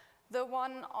 but the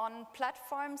one on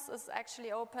platforms is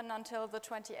actually open until the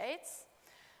 28th.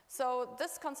 So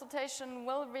this consultation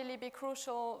will really be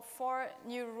crucial for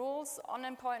new rules on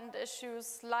important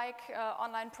issues like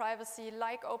online privacy,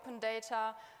 like open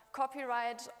data,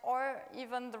 copyright, or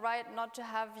even the right not to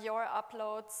have your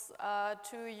uploads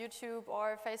to YouTube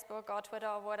or Facebook or Twitter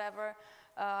or whatever,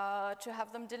 to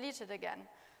have them deleted again.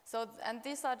 So, and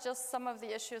these are just some of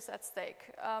the issues at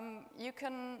stake. You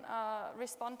can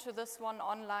respond to this one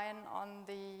online on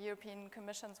the European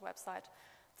Commission's website.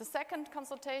 The second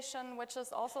consultation, which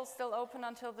is also still open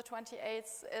until the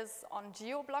 28th, is on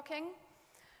geo-blocking.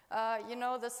 You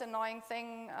know, this annoying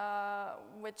thing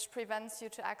which prevents you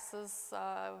to access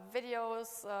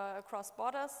videos across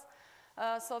borders.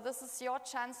 So this is your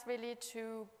chance really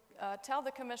to tell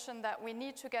the Commission that we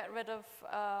need to get rid of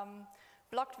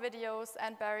blocked videos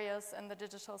and barriers in the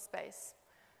digital space.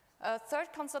 Third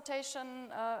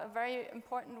consultation, a very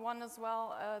important one as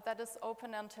well, that is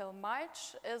open until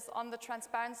March, is on the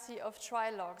transparency of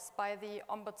trilogues by the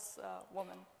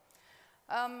Ombudswoman.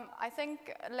 I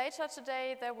think later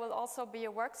today there will also be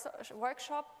a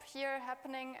workshop here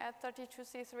happening at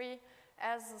 32C3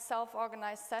 as a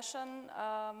self-organized session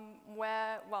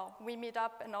where, well, we meet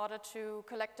up in order to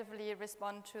collectively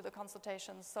respond to the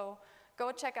consultations. So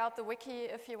go check out the wiki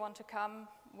if you want to come.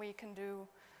 We can do,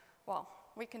 well,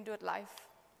 we can do it live.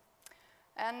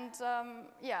 And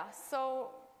yeah,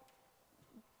 so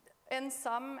in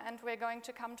sum, and we're going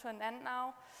to come to an end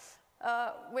now,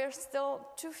 we're still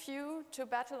too few to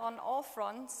battle on all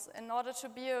fronts in order to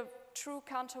be a true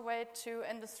counterweight to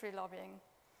industry lobbying.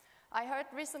 I heard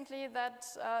recently that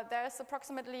there is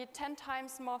approximately 10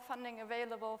 times more funding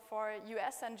available for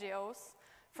US NGOs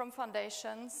from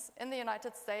foundations in the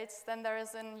United States than there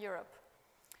is in Europe.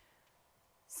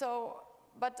 So,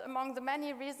 but among the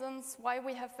many reasons why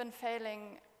we have been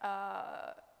failing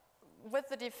with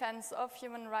the defense of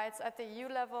human rights at the EU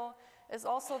level is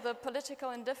also the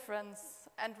political indifference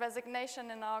and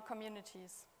resignation in our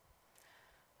communities.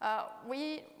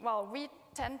 We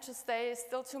tend to stay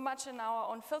still too much in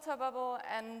our own filter bubble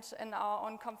and in our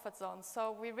own comfort zone.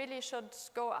 So we really should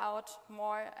go out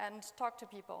more and talk to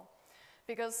people.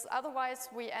 Because otherwise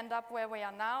we end up where we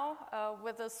are now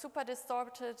with a super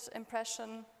distorted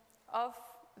impression of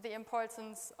the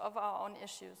importance of our own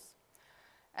issues.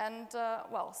 And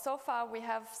so far we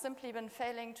have simply been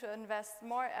failing to invest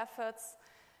more efforts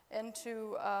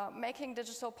into making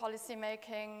digital policy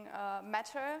making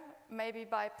matter, maybe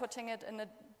by putting it in a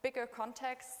bigger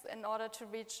context in order to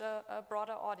reach a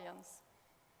broader audience.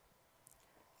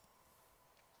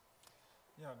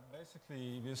 Yeah,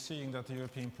 basically we're seeing that the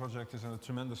European project is under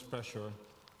tremendous pressure.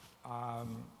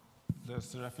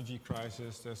 There's the refugee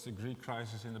crisis, there's the Greek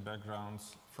crisis in the background.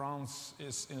 France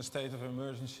is in a state of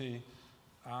emergency,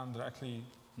 and there are actually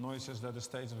noises that the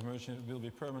state of emergency will be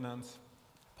permanent.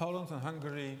 Poland and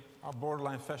Hungary are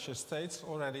borderline fascist states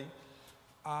already.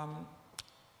 And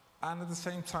at the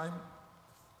same time,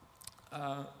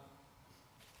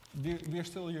 we're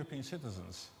still European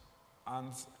citizens.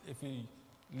 And if we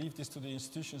leave this to the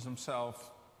institutions themselves,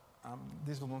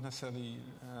 this will not necessarily,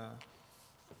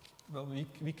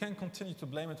 we can continue to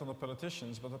blame it on the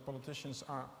politicians, but the politicians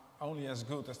are only as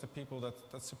good as the people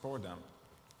that support them.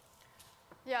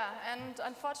 Yeah, and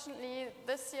unfortunately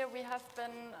this year we have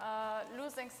been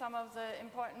losing some of the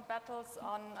important battles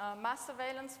on mass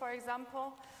surveillance, for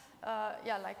example,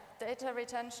 like data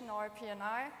retention or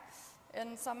PNR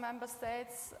in some member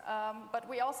states, but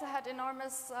we also had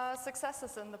enormous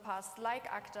successes in the past, like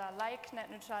ACTA, like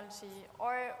net neutrality,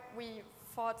 or we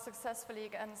fought successfully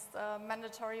against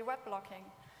mandatory web blocking.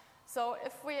 So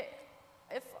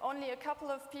if only a couple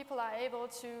of people are able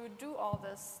to do all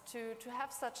this, to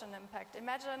have such an impact,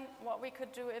 imagine what we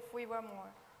could do if we were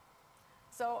more.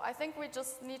 So I think we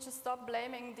just need to stop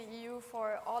blaming the EU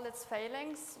for all its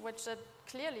failings, which it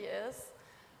clearly is,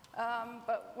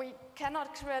 but we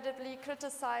cannot credibly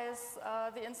criticize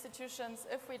the institutions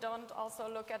if we don't also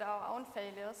look at our own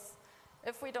failures,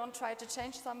 if we don't try to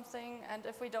change something, and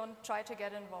if we don't try to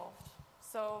get involved.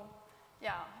 So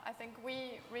yeah, I think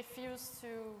we refuse to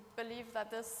believe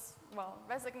that this,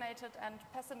 resignated and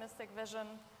pessimistic vision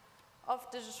of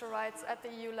digital rights at the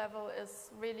EU level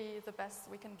is really the best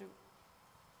we can do.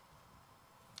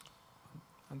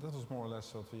 And that was more or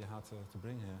less what we had to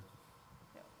bring here.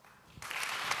 Yeah.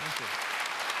 Thank you.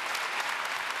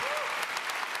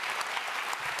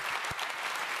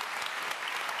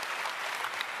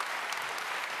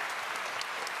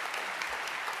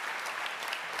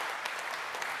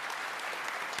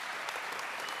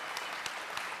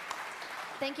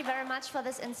 Thank you very much for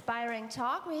this inspiring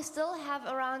talk. We still have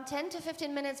around 10 to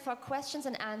 15 minutes for questions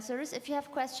and answers. If you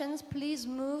have questions, please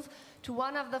move to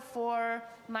one of the 4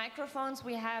 microphones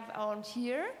we have out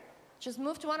here. Just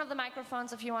move to one of the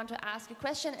microphones if you want to ask a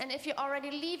question. And if you're already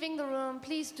leaving the room,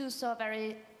 please do so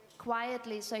very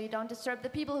quietly so you don't disturb the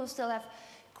people who still have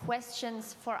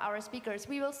questions for our speakers.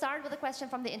 We will start with a question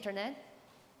from the internet.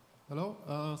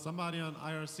 Hello, somebody on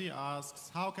IRC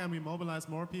asks, how can we mobilize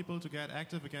more people to get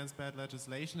active against bad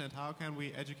legislation, and how can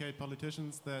we educate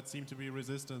politicians that seem to be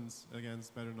resistant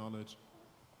against better knowledge?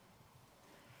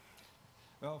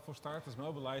 Well, for starters,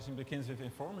 mobilizing begins with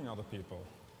informing other people.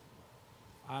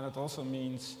 And it also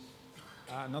means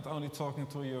not only talking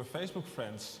to your Facebook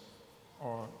friends,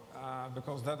 or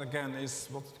because that again is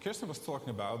what Kirsten was talking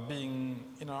about, being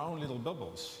in our own little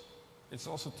bubbles. It's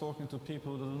also talking to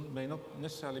people who may not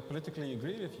necessarily politically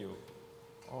agree with you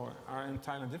or are in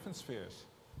entirely different spheres.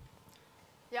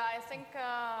 Yeah, I think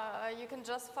you can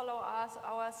just follow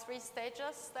our 3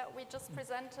 stages that we just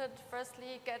presented.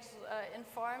 Firstly, get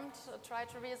informed, try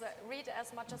to read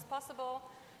as much as possible.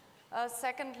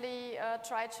 Secondly,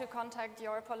 try to contact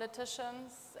your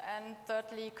politicians. And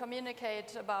thirdly,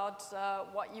 communicate about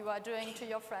what you are doing to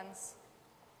your friends.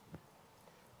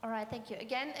 All right, thank you.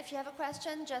 Again, if you have a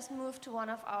question, just move to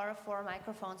one of our 4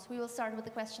 microphones. We will start with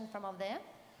the question from over there.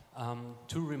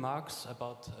 2 remarks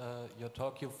about your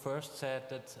talk. You first said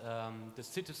that the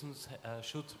citizens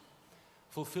should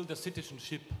fulfill their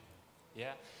citizenship.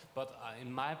 Yeah, but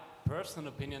in my personal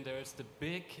opinion, there is the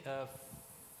big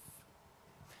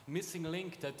missing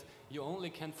link that you only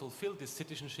can fulfill this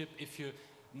citizenship if you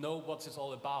know what it's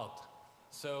all about.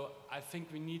 So I think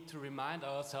we need to remind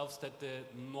ourselves that the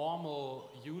normal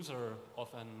user of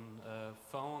a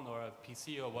phone or a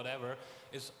PC or whatever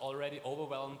is already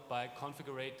overwhelmed by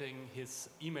configuring his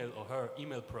email or her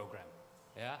email program.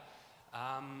 Yeah.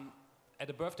 At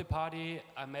a birthday party,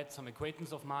 I met some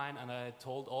acquaintance of mine, and I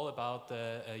told all about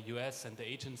the US and the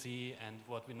agency and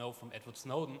what we know from Edward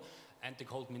Snowden, and they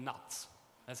called me nuts.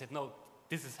 I said, no,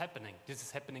 this is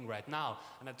happening right now,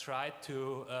 and I tried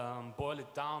to boil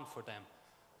it down for them.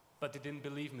 but they didn't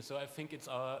believe me. So I think it's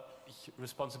our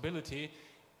responsibility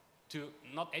to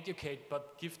not educate,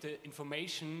 but give the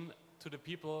information to the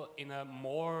people in a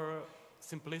more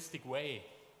simplistic way.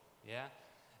 Yeah.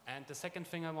 And the second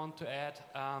thing I want to add,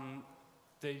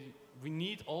 we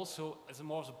need also, as a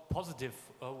more positive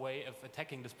way of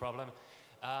attacking this problem,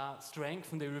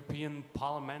 strengthen the European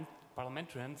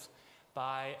parliamentarians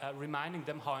by reminding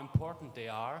them how important they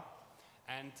are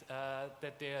and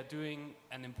that they are doing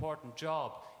an important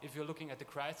job. If you're looking at the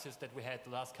crisis that we had the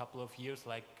last couple of years,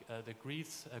 like the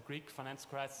Greek finance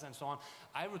crisis and so on,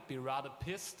 I would be rather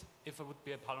pissed if I would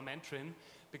be a parliamentarian,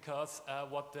 because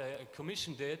what the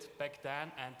Commission did back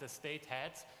then and the state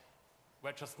heads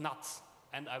were just nuts.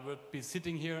 And I would be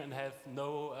sitting here and have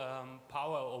no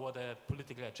power over the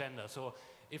political agenda. So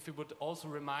if we would also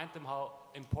remind them how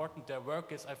important their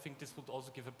work is, I think this would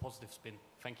also give a positive spin.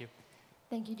 Thank you.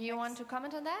 Thank you. Do you want to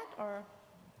comment on that, or?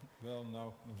 Well,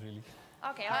 no, not really.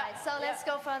 Okay, all right. So let's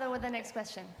go further with the next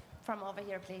question. From over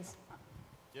here, please.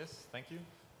 Yes, thank you.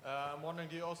 I'm wondering,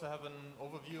 do you also have an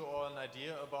overview or an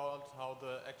idea about how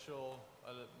the actual,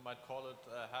 might call it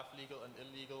half legal and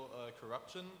illegal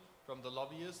corruption from the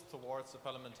lobbyists towards the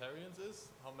parliamentarians is?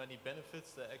 How many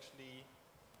benefits they actually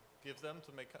give them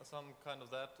to make some kind of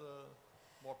that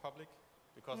more public?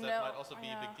 Because that might also be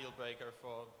a big deal breaker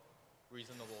for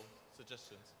reasonable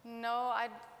suggestions. No, I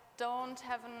don't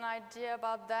have an idea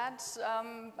about that.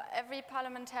 Every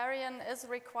parliamentarian is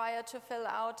required to fill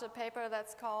out a paper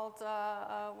that's called,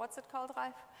 what's it called,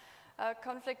 Ralf? A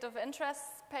conflict of interest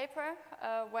paper,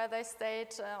 where they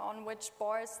state on which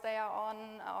boards they are on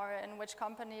or in which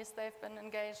companies they've been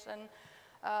engaged in.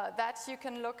 That you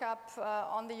can look up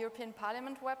on the European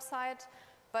Parliament website,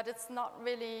 but it's not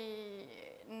really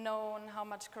known how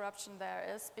much corruption there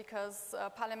is, because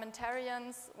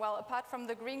parliamentarians, well, apart from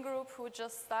the Green Group, who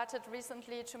just started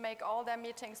recently to make all their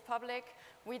meetings public,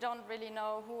 we don't really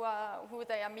know who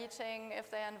they are meeting, if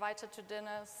they are invited to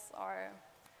dinners, or,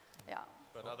 yeah.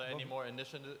 But are there any more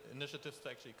initiatives to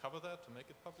actually cover that, to make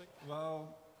it public?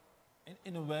 Well,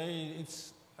 in a way,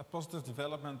 it's a positive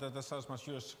development that there's so much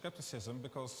Euroscepticism,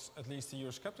 because at least the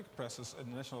Eurosceptic presses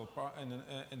in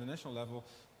the national level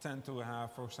tend to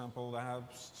have, for example,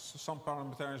 some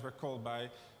parliamentarians were called by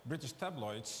British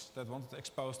tabloids that wanted to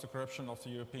expose the corruption of the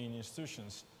European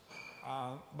institutions.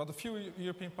 But a few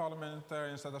European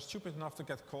parliamentarians that are stupid enough to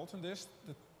get caught in this,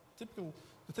 the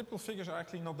typical figures are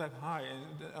actually not that high,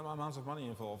 the amounts of money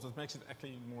involved. That makes it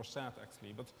actually more sad,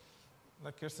 actually. But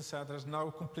like Kirsten said, there's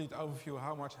no complete overview of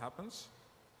how much happens.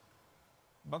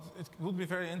 But it would be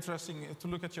very interesting to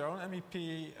look at your own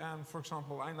MEP, and for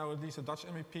example, I know at least a Dutch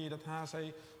MEP that has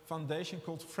a foundation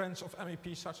called Friends of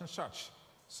MEP such and such.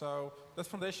 So that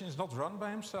foundation is not run by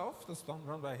himself, that's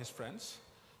run by his friends.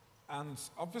 And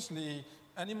obviously,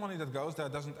 any money that goes there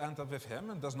doesn't end up with him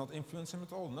and does not influence him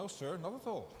at all. No, sir, not at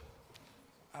all.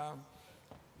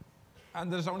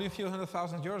 And there's only a few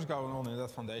 €100,000 going on in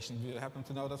that foundation. We happen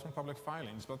to know that from public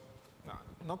filings, but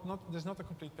no, there's not a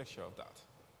complete picture of that.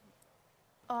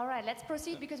 All right, let's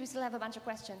proceed because we still have a bunch of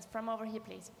questions. From over here,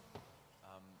 please.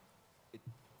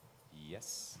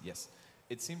 Yes.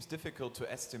 It seems difficult to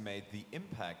estimate the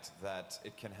impact that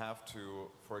it can have to,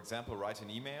 for example, write an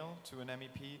email to an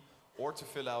MEP or to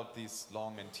fill out these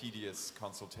long and tedious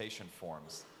consultation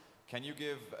forms. Can you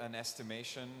give an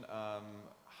estimation?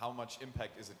 How much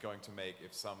impact is it going to make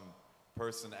if some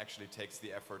person actually takes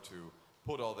the effort to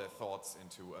put all their thoughts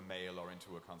into a mail or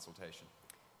into a consultation?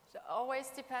 It always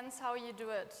depends how you do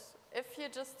it. If you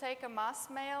just take a mass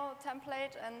mail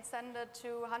template and send it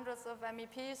to hundreds of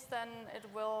MEPs, then it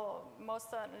will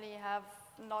most certainly have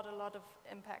not a lot of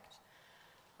impact.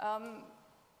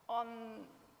 On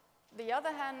the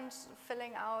other hand,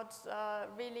 filling out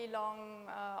really long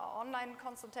online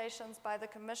consultations by the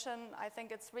Commission, I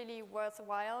think it's really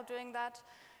worthwhile doing that,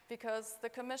 because the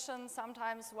Commission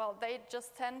sometimes, well, they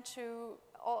just tend to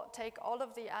take all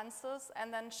of the answers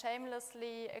and then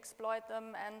shamelessly exploit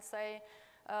them and say,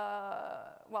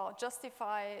 well,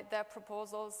 justify their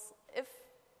proposals. If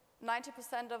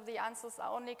 90% of the answers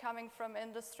are only coming from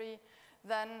industry,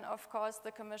 then of course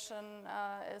the Commission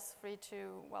is free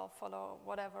to, well, follow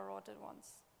whatever route it wants.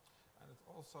 And it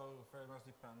also very much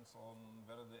depends on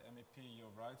whether the MEP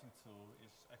you're writing to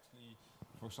is actually,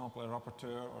 for example, a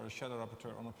rapporteur or a shadow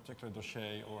rapporteur on a particular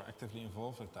dossier or actively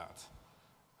involved with that.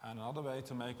 And another way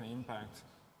to make an impact,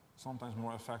 sometimes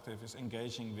more effective, is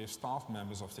engaging with staff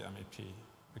members of the MEP,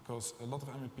 because a lot of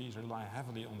MEPs rely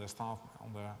heavily on their staff,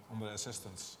 on their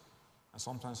assistants. And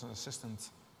sometimes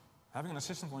having an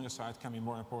assistant on your side can be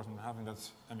more important than having that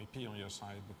MEP on your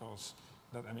side, because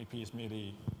that MEP is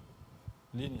merely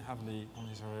leaning heavily on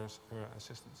his or her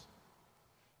assistants.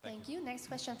 Thank you. Next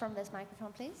question from this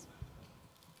microphone, please.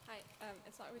 Hi,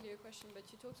 it's not really a question, but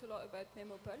you talked a lot about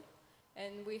MemoPol,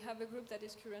 and we have a group that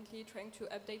is currently trying to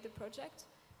update the project,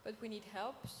 but we need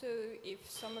help. So if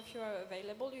some of you are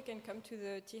available, you can come to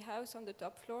the tea house on the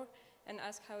top floor and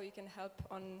ask how you can help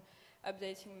on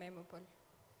updating MemoPol.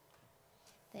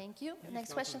 Thank you.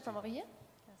 Next question from over here.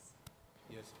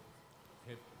 Yes.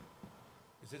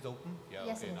 Is it open? Yeah,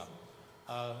 yes, okay, it is. Now.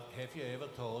 Have you ever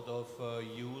thought of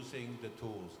using the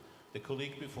tools? The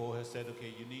colleague before has said,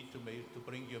 okay, you need to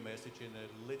bring your message in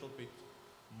a little bit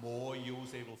more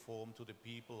usable form to the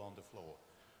people on the floor.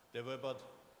 There were about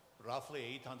roughly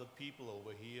 800 people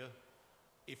over here.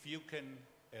 If you can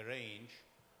arrange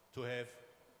to have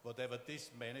whatever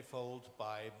this manifold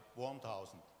by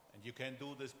 1,000, and you can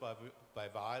do this by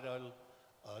viral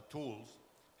tools,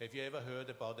 have you ever heard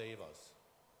about AVAS?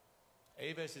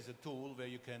 AVAS is a tool where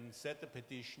you can set a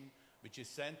petition which is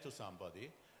sent to somebody,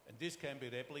 and this can be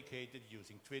replicated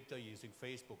using Twitter, using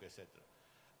Facebook, etc.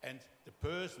 And the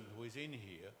person who is in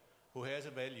here, who has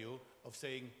a value of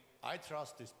saying, I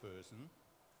trust this person,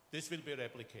 this will be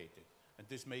replicated. And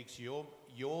this makes your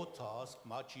task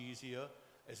much easier,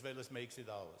 as well as makes it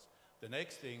ours. The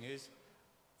next thing is,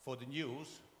 for the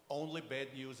news, only bad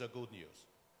news are good news.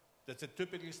 That's a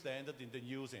typical standard in the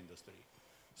news industry.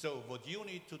 So what you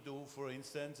need to do, for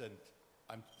instance, and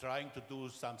I'm trying to do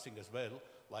something as well,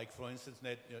 like for instance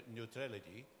net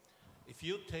neutrality, if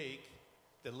you take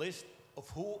the list of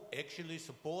who actually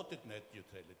supported net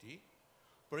neutrality,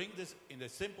 bring this in a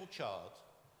simple chart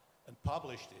and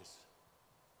publish this,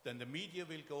 then the media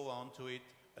will go on to it,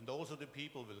 and also the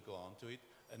people will go on to it,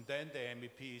 and then the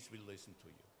MEPs will listen to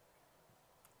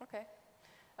you. Okay.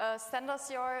 Send us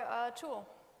your tool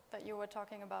that you were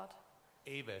talking about.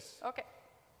 AVAS. Okay.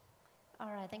 All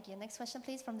right, thank you. Next question,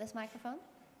 please, from this microphone.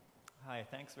 Hi,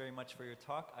 thanks very much for your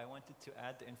talk. I wanted to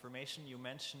add the information. You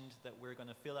mentioned that we're going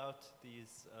to fill out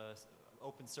these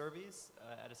open surveys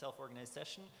at a self-organized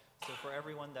session. So for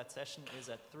everyone, that session is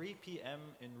at 3 p.m.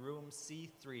 in room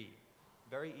C3.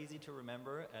 Very easy to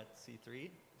remember at C3.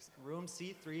 Room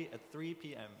C3 at 3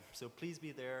 p.m. So please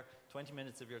be there. 20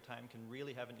 minutes of your time can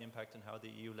really have an impact on how the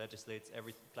EU legislates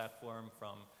every platform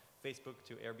from Facebook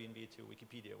to Airbnb to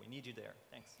Wikipedia. We need you there.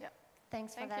 Thanks. Yeah.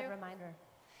 Thanks for that reminder.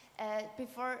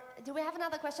 Do we have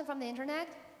another question from the internet?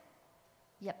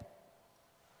 Yep.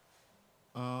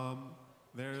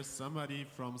 There's somebody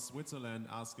from Switzerland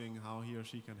asking how he or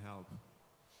she can help.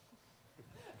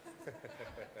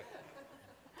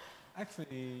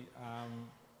 Actually,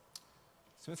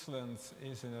 Switzerland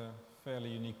is in a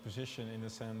fairly unique position in the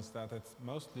sense that it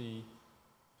mostly,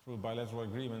 through bilateral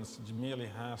agreements, merely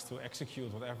has to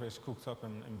execute whatever is cooked up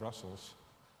in Brussels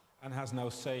and has no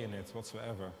say in it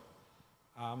whatsoever.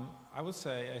 I would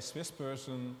say a Swiss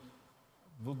person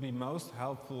would be most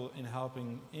helpful in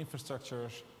helping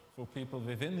infrastructures for people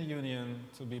within the Union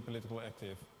to be politically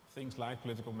active. Things like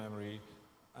political memory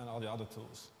and all the other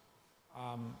tools.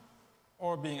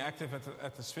 Or being active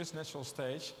at the Swiss national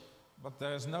stage, but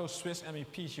there's no Swiss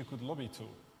MEPs you could lobby to.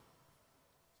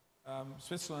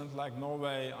 Switzerland, like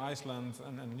Norway, Iceland,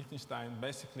 and Liechtenstein,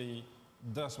 basically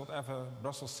does whatever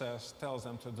Brussels tells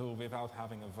them to do without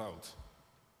having a vote.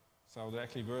 So they're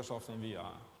actually worse off than we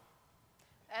are.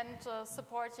 And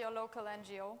support your local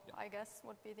NGO, I guess,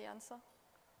 would be the answer.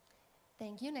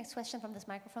 Thank you. Next question from this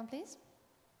microphone, please.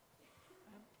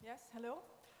 Yes, hello.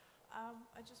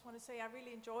 I just want to say I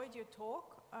really enjoyed your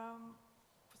talk.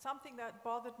 Something that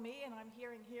bothered me, and I'm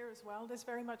hearing here as well, there's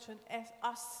very much an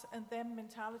us and them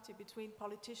mentality between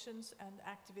politicians and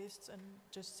activists and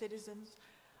just citizens.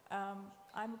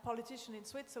 I'm a politician in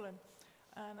Switzerland,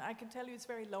 and I can tell you it's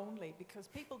very lonely because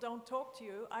people don't talk to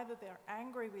you. Either they're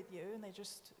angry with you and they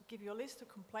just give you a list of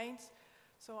complaints.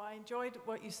 So I enjoyed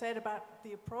what you said about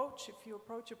the approach. If you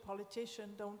approach a politician,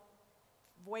 don't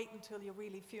wait until you're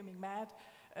really fuming mad.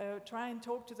 Try and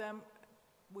talk to them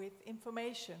with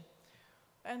information.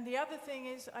 And the other thing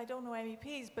is, I don't know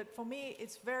MEPs, but for me,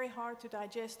 it's very hard to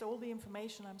digest all the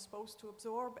information I'm supposed to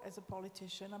absorb as a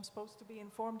politician. I'm supposed to be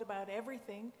informed about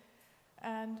everything.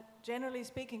 And generally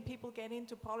speaking, people get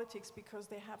into politics because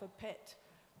they have a pet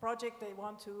project they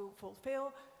want to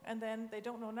fulfill, and then they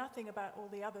don't know nothing about all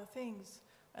the other things.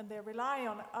 And they rely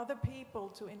on other people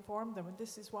to inform them, and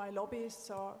this is why lobbyists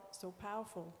are so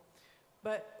powerful.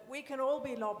 But we can all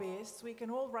be lobbyists. We can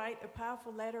all write a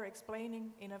powerful letter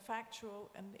explaining in a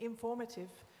factual and informative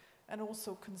and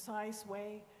also concise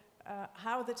way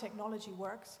how the technology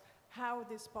works, how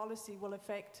this policy will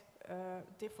affect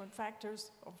different factors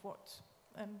of what.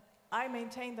 And I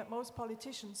maintain that most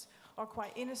politicians are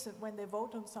quite innocent when they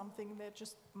vote on something. They're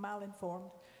just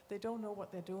malinformed. They don't know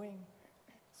what they're doing.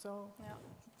 So, yeah.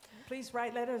 Please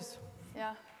write letters.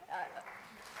 Yeah.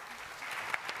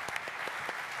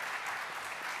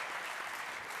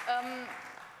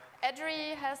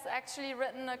 EDRI has actually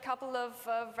written a couple of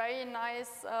very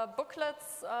nice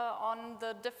booklets on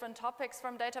the different topics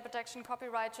from data protection,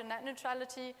 copyright to net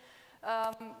neutrality,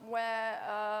 where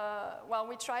well,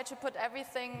 we try to put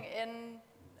everything in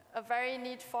a very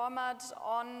neat format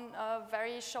on a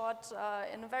very short,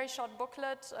 in a very short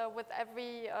booklet with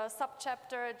every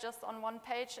subchapter just on one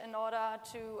page in order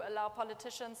to allow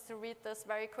politicians to read this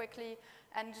very quickly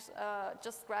and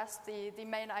just grasp the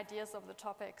main ideas of the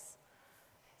topics.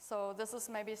 So this is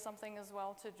maybe something as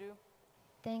well to do.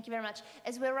 Thank you very much.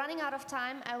 As we're running out of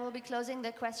time, I will be closing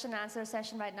the question and answer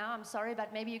session right now. I'm sorry,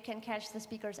 but maybe you can catch the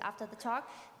speakers after the talk.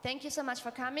 Thank you so much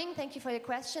for coming. Thank you for your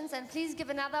questions. And please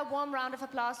give another warm round of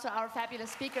applause to our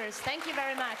fabulous speakers. Thank you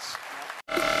very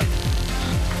much.